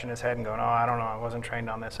and scratching his head and going, oh, I don't know, I wasn't trained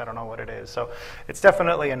on this, I don't know what it is. So it's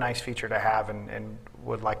definitely a nice feature to have, and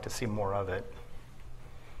would like to see more of it.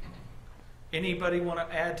 Anybody want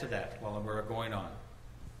to add to that while we're going on?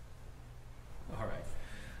 All right.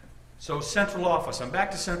 So central office. I'm back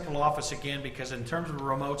to central office again because in terms of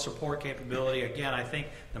remote support capability, again, I think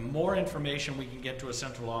the more information we can get to a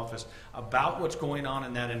central office about what's going on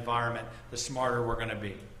in that environment, the smarter we're going to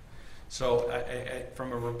be. So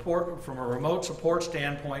from a remote support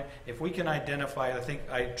standpoint, if we can identify, I think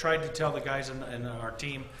I tried to tell the guys in our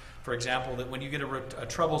team, for example, that when you get a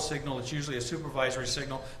trouble signal, it's usually a supervisory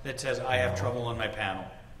signal that says, I have trouble on my panel.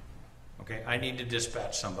 Okay, I need to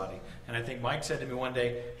dispatch somebody. And I think Mike said to me one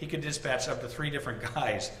day he could dispatch up to 3 different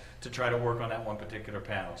guys to try to work on that one particular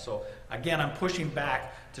panel. So again, I'm pushing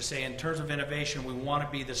back to say in terms of innovation, we want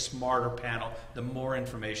to be the smarter panel, the more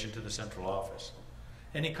information to the central office.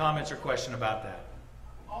 Any comments or question about that?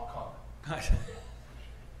 I'll comment.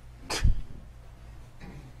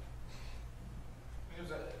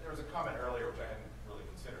 There was a comment earlier which I hadn't really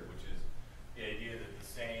considered, which is the idea that the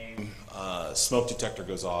same smoke detector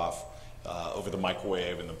goes off over the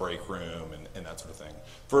microwave in the break room and that sort of thing,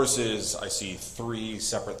 versus I see 3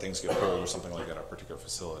 separate things get pulled or something like that at a particular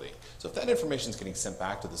facility. So if that information is getting sent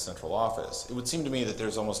back to the central office, it would seem to me that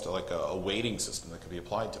there's almost like a weighting system that could be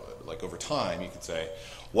applied to it. Like over time, you could say,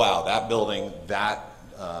 wow, that building, that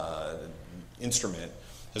instrument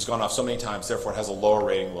has gone off so many times, therefore it has a lower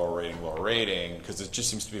rating, because it just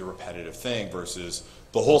seems to be a repetitive thing versus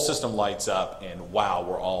the whole system lights up and wow,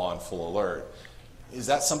 we're all on full alert. Is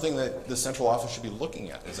that something that the central office should be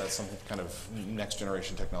looking at? Is that some kind of next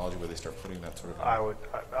generation technology where they start putting that sort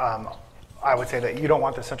of? I would say that you don't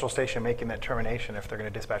want the central station making that determination if they're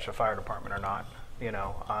going to dispatch the fire department or not.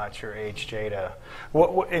 It's your HJ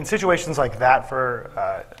to. In situations like that, for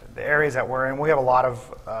the areas that we're in, we have a lot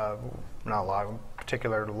of, not a lot, in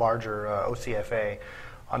particular larger OCFA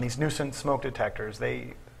on these nuisance smoke detectors.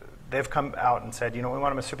 They've come out and said, we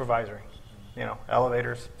want them as supervisory.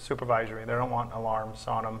 Elevators, supervisory. They don't want alarms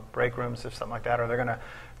on them. Break rooms, if something like that, or they're going to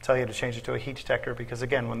tell you to change it to a heat detector because,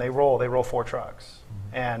 again, when they roll 4 trucks,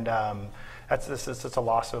 and it's a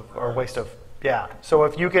loss of or waste of. Yeah. So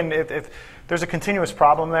if there's a continuous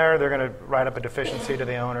problem there, they're going to write up a deficiency to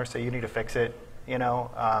the owner, say you need to fix it.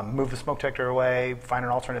 Move the smoke detector away, find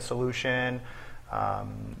an alternate solution.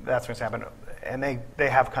 That's what's happened, and they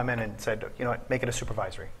have come in and said, make it a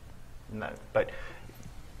supervisory. But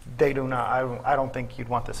they do not. I don't think you'd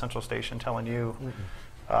want the central station telling you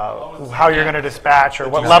how you're going to dispatch or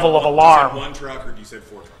what level of alarm. One truck, or do you say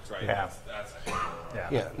 4 trucks? Right. Yeah.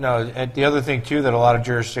 Yeah. No. And the other thing too that a lot of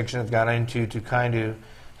jurisdictions have got into to kind of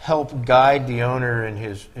help guide the owner in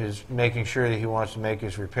his making sure that he wants to make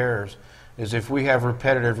his repairs is if we have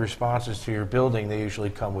repetitive responses to your building, they usually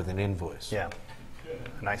come with an invoice. Yeah.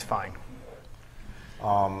 A nice fine.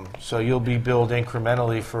 So you'll be billed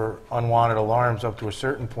incrementally for unwanted alarms up to a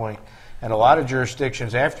certain point. And a lot of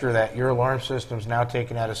jurisdictions after that, your alarm system's now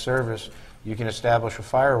taken out of service. You can establish a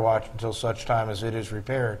fire watch until such time as it is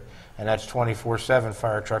repaired. And that's 24/7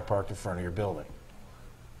 fire truck parked in front of your building.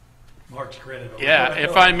 Mark's credit. Yeah,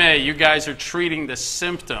 if I may, you guys are treating the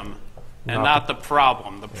symptom and not the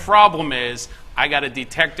problem. The problem is I got a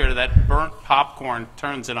detector that burnt popcorn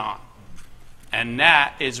turns it on. And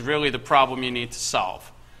that is really the problem you need to solve.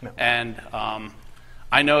 No. And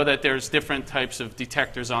I know that there's different types of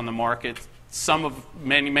detectors on the market.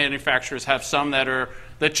 Many manufacturers have some that are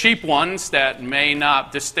the cheap ones that may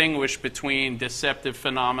not distinguish between deceptive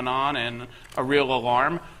phenomenon and a real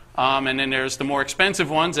alarm. And then there's the more expensive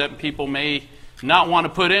ones that people may not want to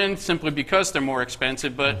put in simply because they're more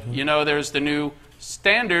expensive. But, there's the new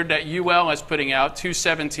standard that UL is putting out,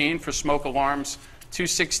 217 for smoke alarms,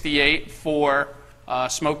 268 for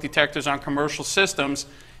smoke detectors on commercial systems.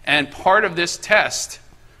 And part of this test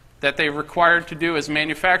that they're required to do as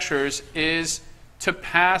manufacturers is to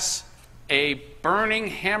pass a burning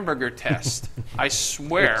hamburger test. I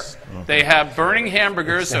swear. They have burning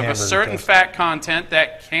hamburgers of a certain fat content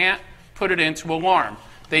that can't put it into alarm.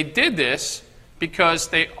 They did this because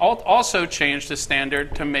they also changed the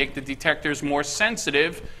standard to make the detectors more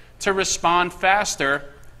sensitive to respond faster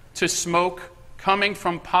to smoke coming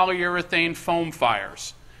from polyurethane foam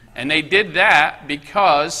fires. And they did that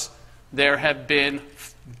because there have been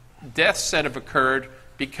deaths that have occurred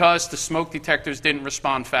because the smoke detectors didn't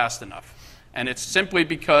respond fast enough. And it's simply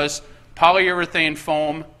because polyurethane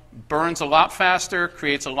foam burns a lot faster,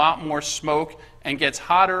 creates a lot more smoke, and gets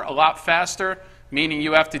hotter a lot faster, meaning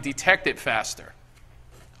you have to detect it faster.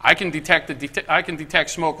 I can detect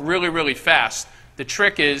smoke really, really fast. The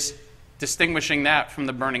trick is distinguishing that from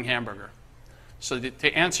the burning hamburger. So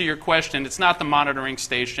to answer your question, it's not the monitoring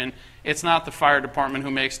station. It's not the fire department who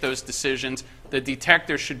makes those decisions. The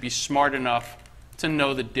detector should be smart enough to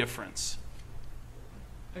know the difference.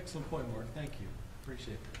 Excellent point, Mark. Thank you.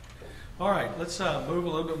 Appreciate that. All right, let's move a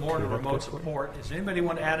little bit more to remote support. Does anybody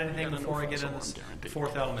want to add anything before I get into this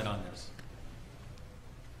fourth element on this?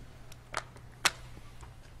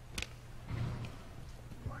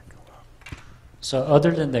 So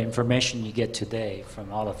other than the information you get today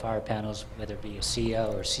from all the fire panels, whether it be a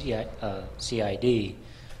CL or CID,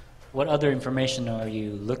 what other information are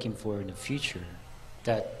you looking for in the future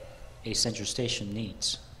that a central station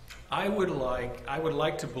needs? I would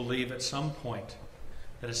like to believe at some point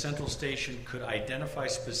that a central station could identify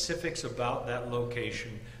specifics about that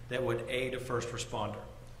location that would aid a first responder.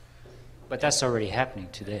 But that's already happening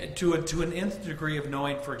today. To an nth degree of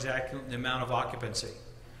knowing for exactly the amount of occupancy.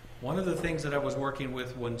 One of the things that I was working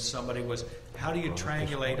with when somebody was, how do you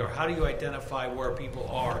triangulate or how do you identify where people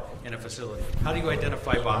are in a facility? How do you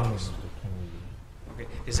identify bodies? Okay.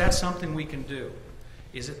 Is that something we can do?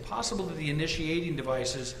 Is it possible that the initiating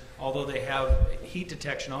devices, although they have heat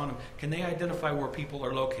detection on them, can they identify where people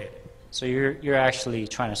are located? So you're actually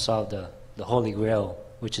trying to solve the holy grail,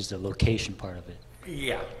 which is the location part of it.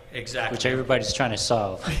 Yeah, exactly. Which everybody's trying to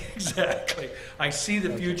solve. Exactly. I see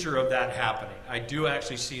the future of that happening. I do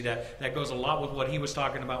actually see that. That goes a lot with what he was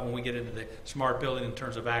talking about when we get into the smart building in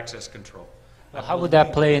terms of access control. Well, how would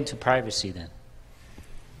that play into privacy then?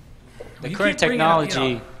 The current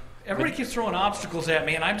technology... Everybody keeps throwing obstacles at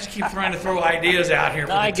me, and I just keep trying to throw ideas out here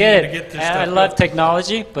for No, the I team get to it. get this And stuff I love built.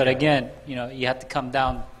 technology, but again, you know, you have to come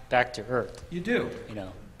down back to earth. You do. You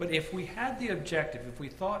know. But if we had the objective, if we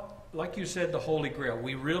thought, like you said, the Holy Grail,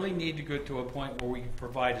 we really need to go to a point where we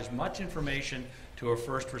provide as much information to a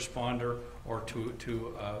first responder or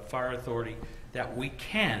to a fire authority that we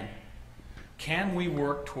can. Can we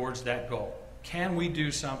work towards that goal? Can we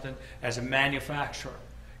do something as a manufacturer?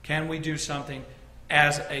 Can we do something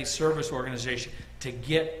as a service organization to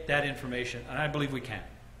get that information? And I believe we can.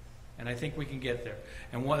 And I think we can get there.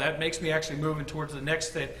 And that makes me actually moving towards the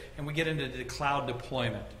next step, and we get into the cloud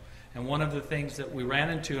deployment. And one of the things that we ran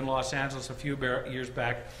into in Los Angeles a few years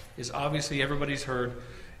back is obviously everybody's heard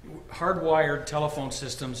hardwired telephone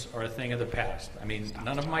systems are a thing of the past. I mean,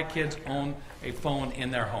 none of my kids own a phone in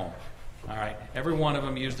their home. All right? Every one of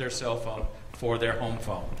them use their cell phone for their home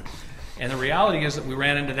phone. And the reality is that we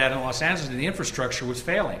ran into that in Los Angeles, and the infrastructure was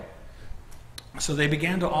failing. So they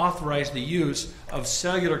began to authorize the use of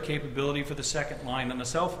cellular capability for the second line on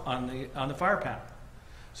the fire panel.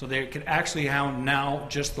 So they could actually have now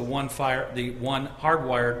just the one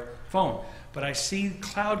hardwired phone. But I see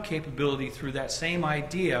cloud capability through that same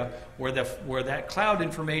idea where that cloud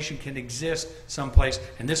information can exist someplace,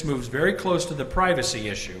 and this moves very close to the privacy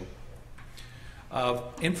issue of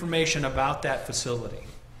information about that facility.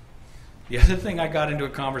 The other thing I got into a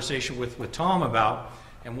conversation with Tom about,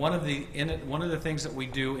 and one of the things that we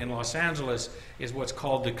do in Los Angeles is what's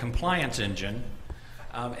called the compliance engine.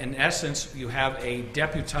 In essence, you have a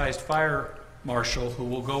deputized fire marshal who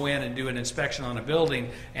will go in and do an inspection on a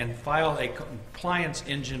building and file a compliance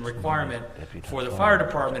engine requirement for the fire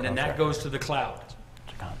department, and that goes to the cloud.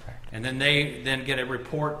 And then they get a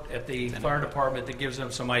report at the fire department that gives them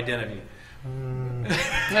some identity.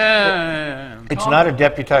 It's not a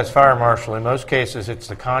deputized fire marshal. In most cases, it's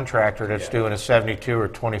the contractor that's doing a 72 or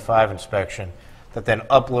 25 inspection that then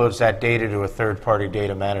uploads that data to a third-party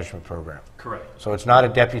data management program. Correct. So it's not a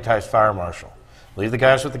deputized fire marshal. Leave the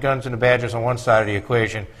guys with the guns and the badges on one side of the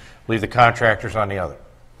equation, leave the contractors on the other.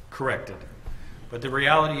 Corrected. But the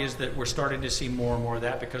reality is that we're starting to see more and more of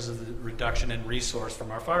that because of the reduction in resource from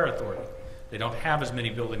our fire authority. They don't have as many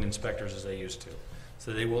building inspectors as they used to.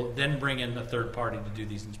 So they will then bring in a third party to do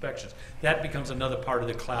these inspections. That becomes another part of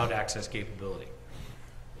the cloud access capability,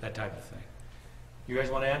 that type of thing. You guys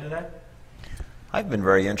want to add to that? I've been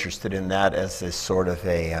very interested in that as a sort of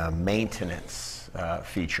a maintenance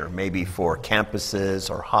feature, maybe for campuses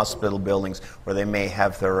or hospital buildings where they may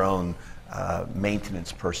have their own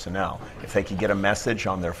maintenance personnel. If they could get a message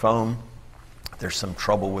on their phone, there's some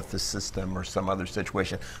trouble with the system or some other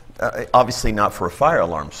situation. Obviously not for a fire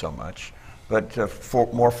alarm so much, but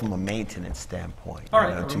more from a maintenance standpoint, all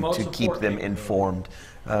right, to keep them informed.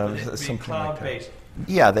 Something cloud-based. Like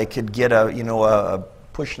yeah, they could get a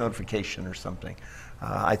push notification or something.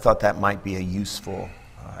 I thought that might be a useful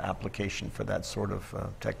application for that sort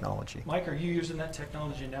of technology. Mike, are you using that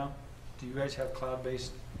technology now? Do you guys have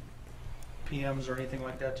cloud-based PMs or anything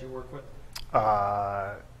like that you work with?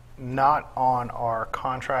 Not on our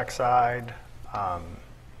contract side.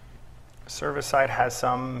 Service side has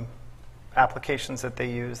some applications that they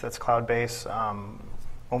use that's cloud-based.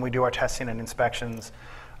 When we do our testing and inspections,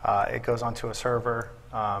 it goes onto a server,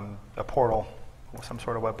 a portal, some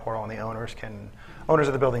sort of web portal, and the owners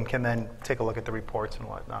of the building can then take a look at the reports and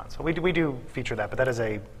whatnot. So we do feature that, but that is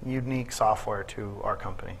a unique software to our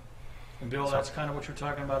company. And Bill, that's kind of what you're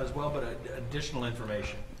talking about as well, but additional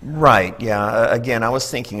information. Right, yeah. Again, I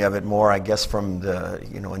was thinking of it more, I guess, from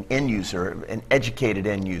an end user, an educated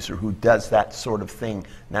end user who does that sort of thing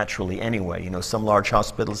naturally anyway. Some large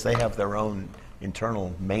hospitals, they have their own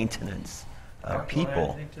internal maintenance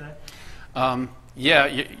people. Yeah,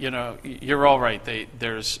 you're all right.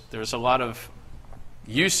 There's a lot of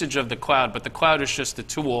usage of the cloud, but the cloud is just a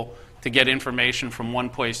tool to get information from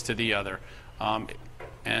one place to the other.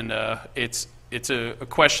 And it's a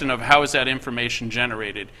question of how is that information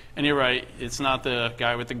generated. And you're right, it's not the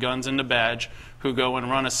guy with the guns and the badge who go and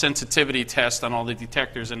run a sensitivity test on all the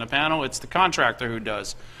detectors in the panel. It's the contractor who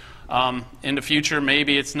does. In the future,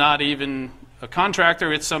 maybe it's not even a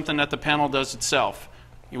contractor, it's something that the panel does itself.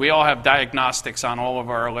 We all have diagnostics on all of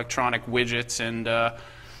our electronic widgets, and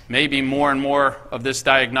maybe more and more of this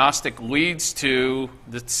diagnostic leads to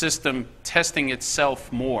the system testing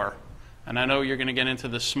itself more. And I know you're going to get into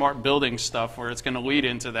the smart building stuff where it's going to lead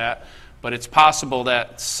into that, but it's possible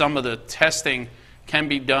that some of the testing can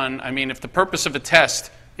be done. I mean, if the purpose of a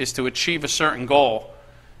test is to achieve a certain goal,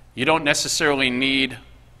 you don't necessarily need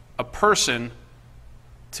a person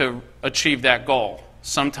to achieve that goal.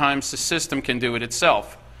 Sometimes the system can do it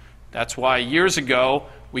itself. That's why years ago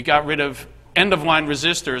we got rid of end-of-line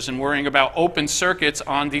resistors and worrying about open circuits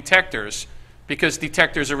on detectors because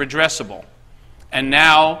detectors are addressable. And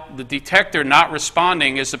now the detector not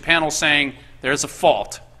responding is the panel saying there's a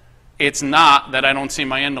fault. It's not that I don't see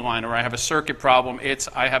my end-of-line or I have a circuit problem. It's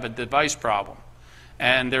I have a device problem.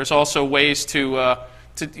 And there's also ways to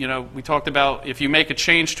we talked about if you make a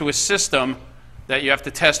change to a system that you have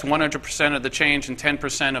to test 100% of the change and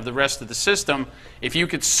 10% of the rest of the system. If you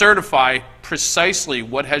could certify precisely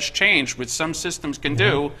what has changed, which some systems can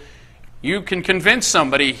do, you can convince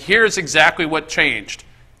somebody, here's exactly what changed.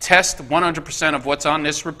 Test 100% of what's on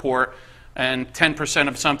this report and 10%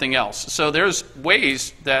 of something else. So there's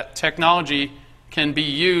ways that technology can be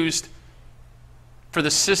used for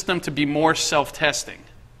the system to be more self-testing.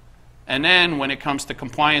 And then when it comes to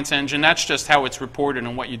compliance engine, that's just how it's reported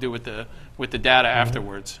and what you do with the data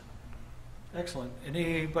afterwards. Excellent.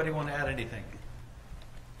 Anybody want to add anything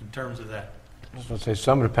in terms of that? I was going to say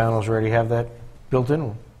some of the panels already have that built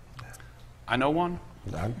in. I know one.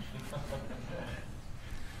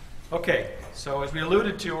 Okay, so as we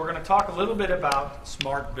alluded to, we're going to talk a little bit about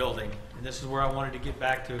smart building. And this is where I wanted to get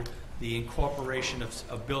back to the incorporation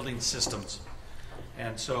of building systems.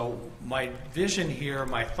 And so my vision here,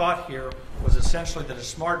 my thought here, was essentially that a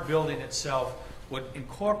smart building itself would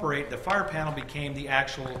incorporate, the fire panel became the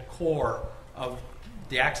actual core of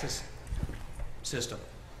the access system,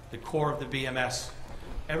 the core of the BMS.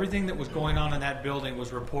 Everything that was going on in that building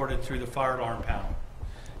was reported through the fire alarm panel.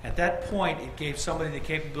 At that point, it gave somebody the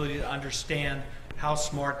capability to understand how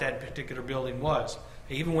smart that particular building was.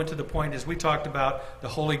 It even went to the point, as we talked about, the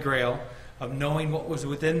Holy Grail of knowing what was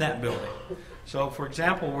within that building. So, for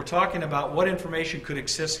example, we're talking about what information could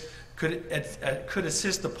assist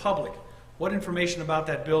the public. What information about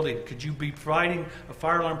that building? Could you be providing a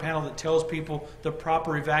fire alarm panel that tells people the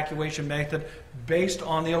proper evacuation method based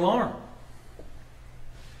on the alarm?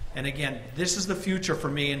 And again, this is the future for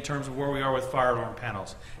me in terms of where we are with fire alarm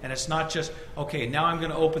panels. And it's not just, okay, now I'm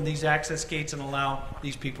going to open these access gates and allow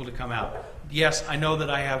these people to come out. Yes, I know that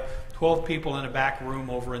I have 12 people in a back room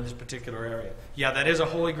over in this particular area. Yeah, that is a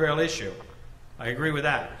Holy Grail issue. I agree with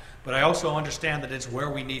that. But I also understand that it's where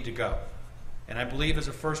we need to go. And I believe as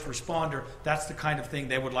a first responder, that's the kind of thing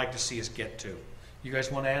they would like to see us get to. You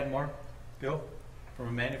guys want to add more, Bill, from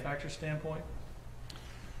a manufacturer standpoint?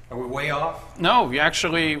 Are we way off? No,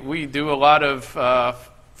 we do a lot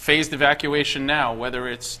of phased evacuation now, whether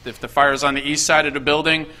it's if the fire is on the east side of the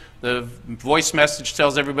building, the voice message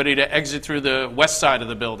tells everybody to exit through the west side of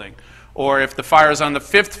the building. Or if the fire is on the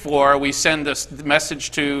 5th floor, we send a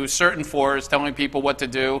message to certain floors telling people what to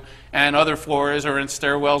do, and other floors or in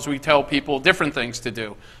stairwells we tell people different things to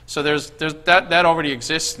do. So there's that already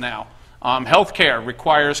exists now. Healthcare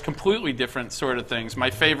requires completely different sort of things.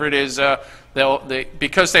 My favorite is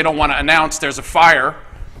because they don't want to announce there's a fire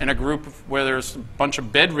in a group where there's a bunch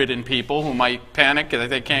of bedridden people who might panic that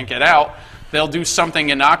they can't get out, they'll do something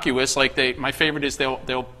innocuous like my favorite is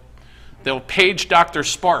they'll page Dr.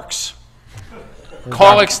 Sparks.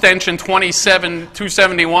 Call extension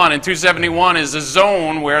 271, and 271 is a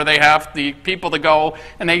zone where they have the people to go,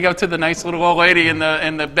 and they go to the nice little old lady in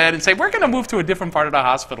the bed and say, we're going to move to a different part of the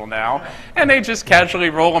hospital now, and they just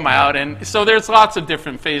casually roll them out. And so there's lots of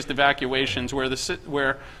different phased evacuations where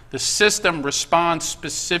the system responds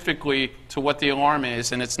specifically to what the alarm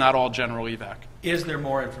is, and it's not all general evac. Is there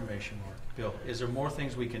more information, Bill? Is there more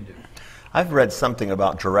things we can do? I've read something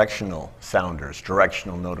about directional sounders,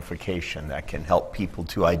 directional notification that can help people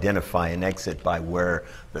to identify an exit by where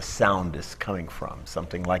the sound is coming from.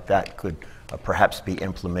 Something like that could perhaps be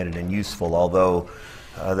implemented and useful, although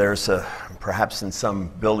there's perhaps in some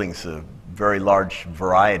buildings a very large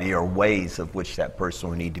variety or ways of which that person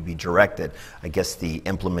will need to be directed. I guess the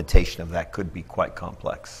implementation of that could be quite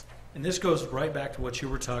complex. And this goes right back to what you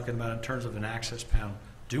were talking about in terms of an access panel.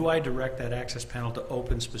 Do I direct that access panel to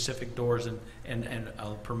open specific doors and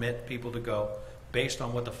permit people to go based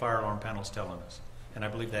on what the fire alarm panel is telling us? And I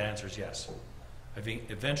believe that answer is yes. I think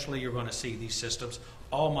eventually you're going to see these systems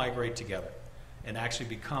all migrate together and actually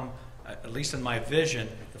become, at least in my vision,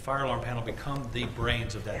 the fire alarm panel become the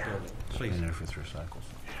brains of that building. Please.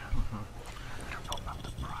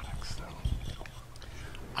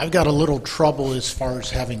 I've got a little trouble as far as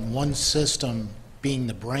having one system being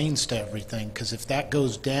the brains to everything, because if that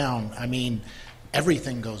goes down, I mean,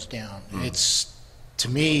 everything goes down. It's, to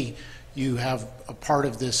me, you have a part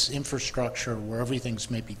of this infrastructure where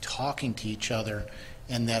everything's maybe talking to each other,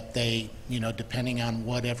 and that they, depending on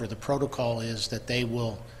whatever the protocol is, that they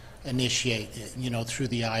will initiate, through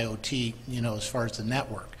the IoT, as far as the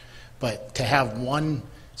network. But to have one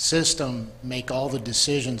system make all the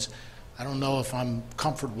decisions, I don't know if I'm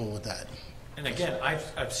comfortable with that. And again,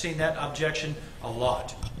 I've seen that objection a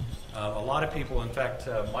lot. A lot of people, in fact,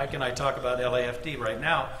 Mike and I talk about LAFD right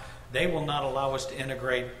now. They will not allow us to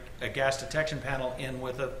integrate a gas detection panel in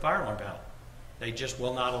with a fire alarm panel. They just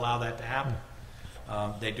will not allow that to happen.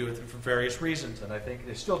 They do it for various reasons, and I think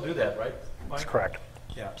they still do that, right, Mike? That's correct.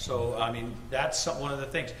 Yeah, so, I mean, that's one of the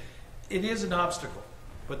things. It is an obstacle,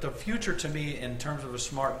 but the future to me in terms of a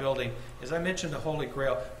smart building is I mentioned the Holy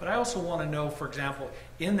Grail, but I also want to know, for example,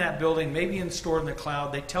 in that building, maybe stored in the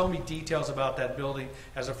cloud, they tell me details about that building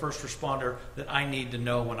as a first responder that I need to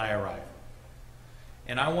know when I arrive.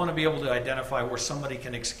 And I want to be able to identify where somebody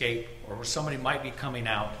can escape or where somebody might be coming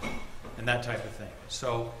out and that type of thing.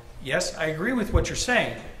 So, yes, I agree with what you're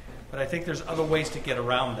saying, but I think there's other ways to get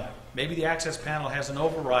around that. Maybe the access panel has an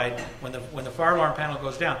override when the fire alarm panel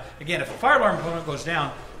goes down. Again, if a fire alarm panel goes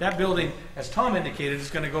down, that building, as Tom indicated, is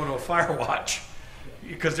going to go to a fire watch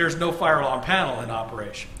because there's no fire alarm panel in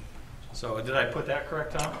operation. So did I put that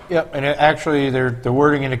correct, Tom? Yep, and actually the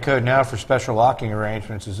wording in the code now for special locking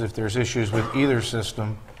arrangements is if there's issues with either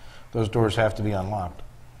system, those doors have to be unlocked.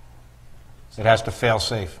 It has to fail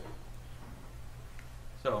safe.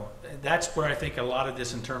 So that's where I think a lot of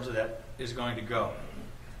this in terms of that is going to go.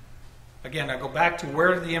 Again, I go back to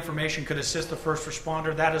where the information could assist the first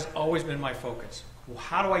responder. That has always been my focus. Well,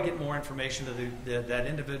 how do I get more information to that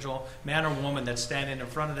individual man or woman that's standing in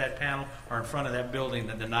front of that panel or in front of that building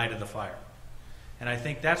the night of the fire? And I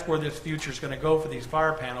think that's where this future is going to go for these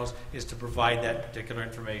fire panels, is to provide that particular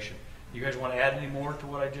information. You guys want to add any more to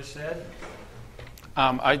what I just said?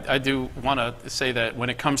 I do want to say that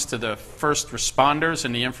when it comes to the first responders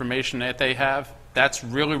and the information that they have, that's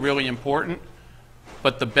really, really important.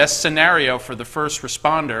 But the best scenario for the first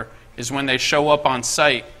responder is when they show up on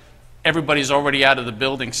site, everybody's already out of the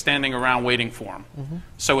building standing around waiting for them. Mm-hmm.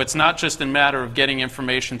 So it's not just a matter of getting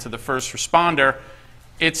information to the first responder,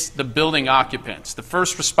 it's the building occupants. The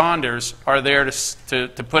first responders are there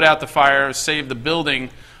to put out the fire, save the building,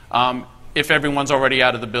 if everyone's already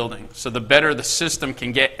out of the building. So the better the system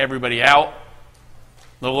can get everybody out,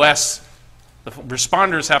 the less the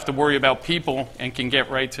responders have to worry about people and can get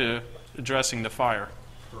right to addressing the fire.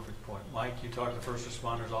 Perfect point. Mike, you talk to first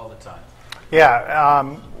responders all the time. Yeah,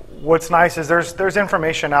 what's nice is there's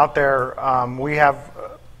information out there. We have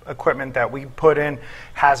equipment that we put in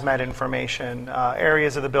hazmat information,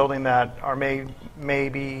 areas of the building that are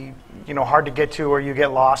maybe hard to get to or you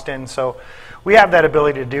get lost in. So we have that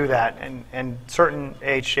ability to do that, and certain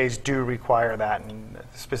AHJs do require that, and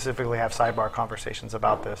specifically have sidebar conversations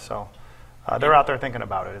about this. So they're out there thinking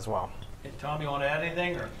about it as well. Hey, Tom, you want to add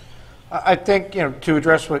anything? Or? I think, to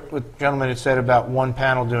address what the gentleman had said about one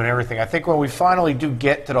panel doing everything, I think when we finally do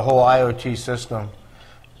get to the whole IoT system,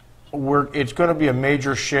 it's going to be a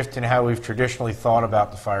major shift in how we've traditionally thought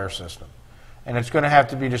about the fire system. And it's going to have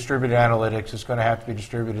to be distributed analytics, it's going to have to be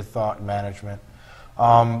distributed thought and management.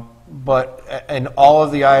 But in all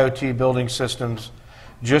of the IoT building systems,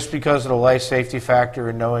 just because of the life safety factor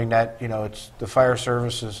and knowing that, it's the fire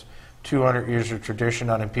service's 200 years of tradition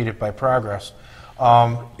unimpeded by progress,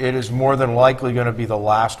 it is more than likely going to be the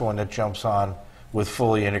last one that jumps on with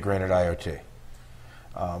fully integrated IoT.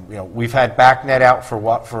 We've had BACnet out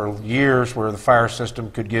for years where the fire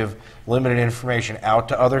system could give limited information out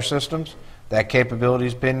to other systems. That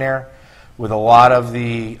capability's been there. With a lot of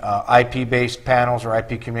the IP-based panels or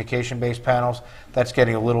IP communication-based panels, that's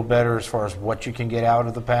getting a little better as far as what you can get out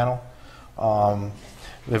of the panel.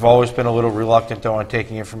 They've always been a little reluctant, though, on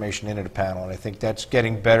taking information into the panel, and I think that's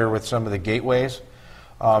getting better with some of the gateways.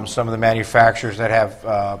 Some of the manufacturers that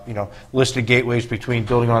have listed gateways between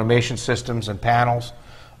building automation systems and panels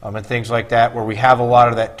and things like that, where we have a lot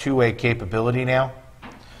of that two-way capability now,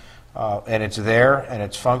 and it's there and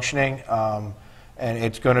it's functioning, and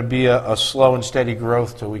it's going to be a slow and steady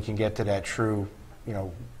growth till we can get to that true,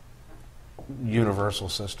 universal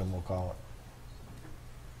system, we'll call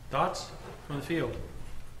it. Thoughts from the field?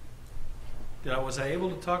 Was I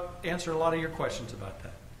able to answer a lot of your questions about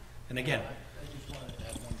that? And again,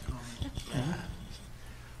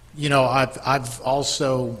 I've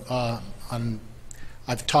also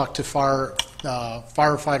I've talked to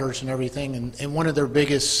firefighters and everything, and one of their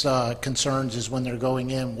biggest concerns is when they're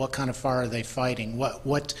going in, what kind of fire are they fighting?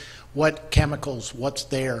 What chemicals? What's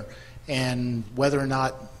there? And whether or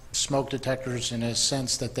not smoke detectors, in a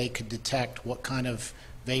sense that they could detect what kind of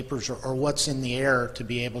vapors or what's in the air to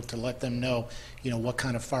be able to let them know, what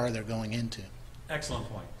kind of fire they're going into. Excellent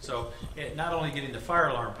point. So not only getting the fire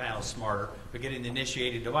alarm panels smarter, but getting the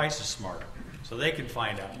initiating devices smarter so they can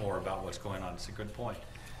find out more about what's going on. It's a good point.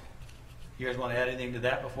 You guys want to add anything to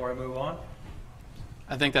that before I move on?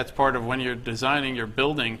 I think that's part of when you're designing your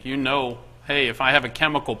building, hey, if I have a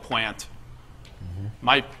chemical plant,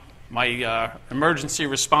 my emergency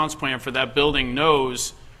response plan for that building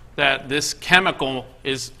knows that this chemical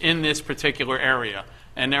is in this particular area.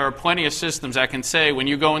 And there are plenty of systems that can say, when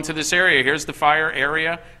you go into this area, here's the fire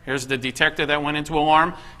area, here's the detector that went into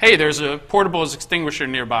alarm, hey, there's a portable extinguisher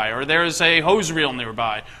nearby, or there's a hose reel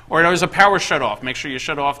nearby, or there's a power shutoff, make sure you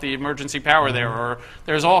shut off the emergency power there, or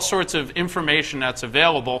there's all sorts of information that's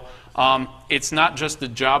available. It's not just the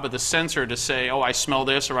job of the sensor to say, oh, I smell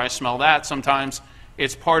this or I smell that. Sometimes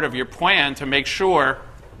it's part of your plan to make sure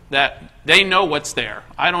that they know what's there.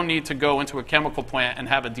 I don't need to go into a chemical plant and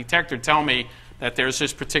have a detector tell me that there's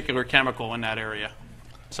this particular chemical in that area.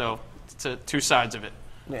 So it's two sides of it.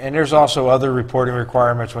 And there's also other reporting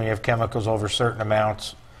requirements when you have chemicals over certain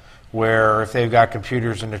amounts, where if they've got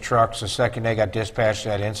computers in the trucks, the second they got dispatched to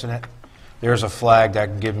that incident, there's a flag that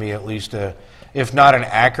can give me at least a, if not an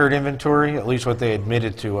accurate inventory, at least what they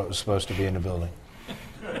admitted to what was supposed to be in the building.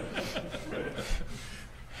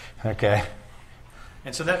 Okay.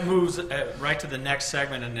 And so that moves right to the next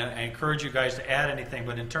segment, and I encourage you guys to add anything,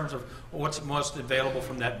 but in terms of what's most available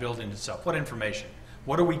from that building itself, what information?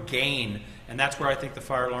 What do we gain? And that's where I think the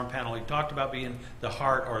fire alarm panel, you talked about being the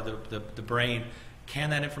heart or the brain. Can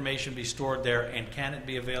that information be stored there, and can it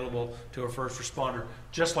be available to a first responder,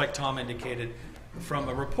 just like Tom indicated, from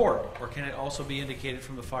a report, or can it also be indicated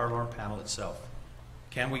from the fire alarm panel itself?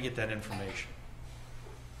 Can we get that information?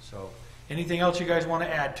 So anything else you guys want to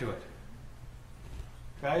add to it?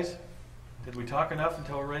 Guys, did we talk enough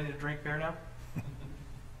until we're ready to drink beer now?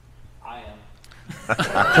 I am.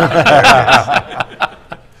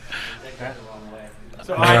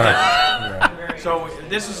 So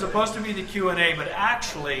this is supposed to be the Q&A, but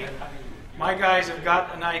actually, my guys have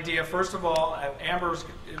got an idea. First of all, Amber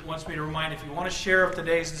wants me to remind, if you want to share of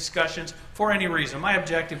today's discussions for any reason, my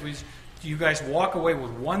objective is you guys walk away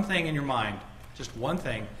with one thing in your mind, just one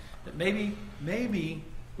thing, that maybe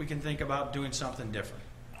we can think about doing something different.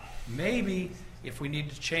 Maybe if we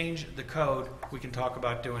need to change the code, we can talk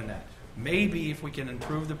about doing that. Maybe if we can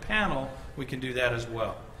improve the panel, we can do that as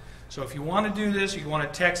well. So if you want to do this, you want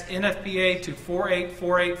to text NFPA to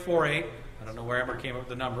 484848. I don't know where Amber came up with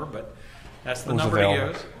the number, but that's the number to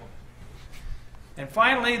use. And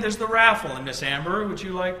finally, there's the raffle. And Miss Amber, would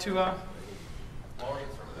you like to...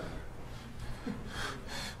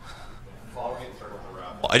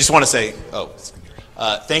 I just want to say,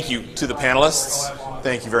 thank you to the panelists.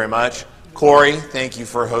 Thank you very much. Corey, thank you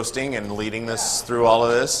for hosting and leading this through all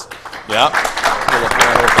of this. Yeah. A little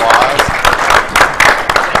round of applause.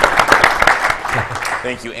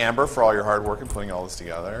 Thank you, Amber, for all your hard work in putting all this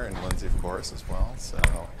together, and Lindsay, of course, as well. So,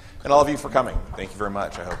 and all of you for coming. Thank you very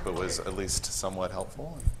much. I hope it was at least somewhat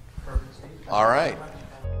helpful. All right.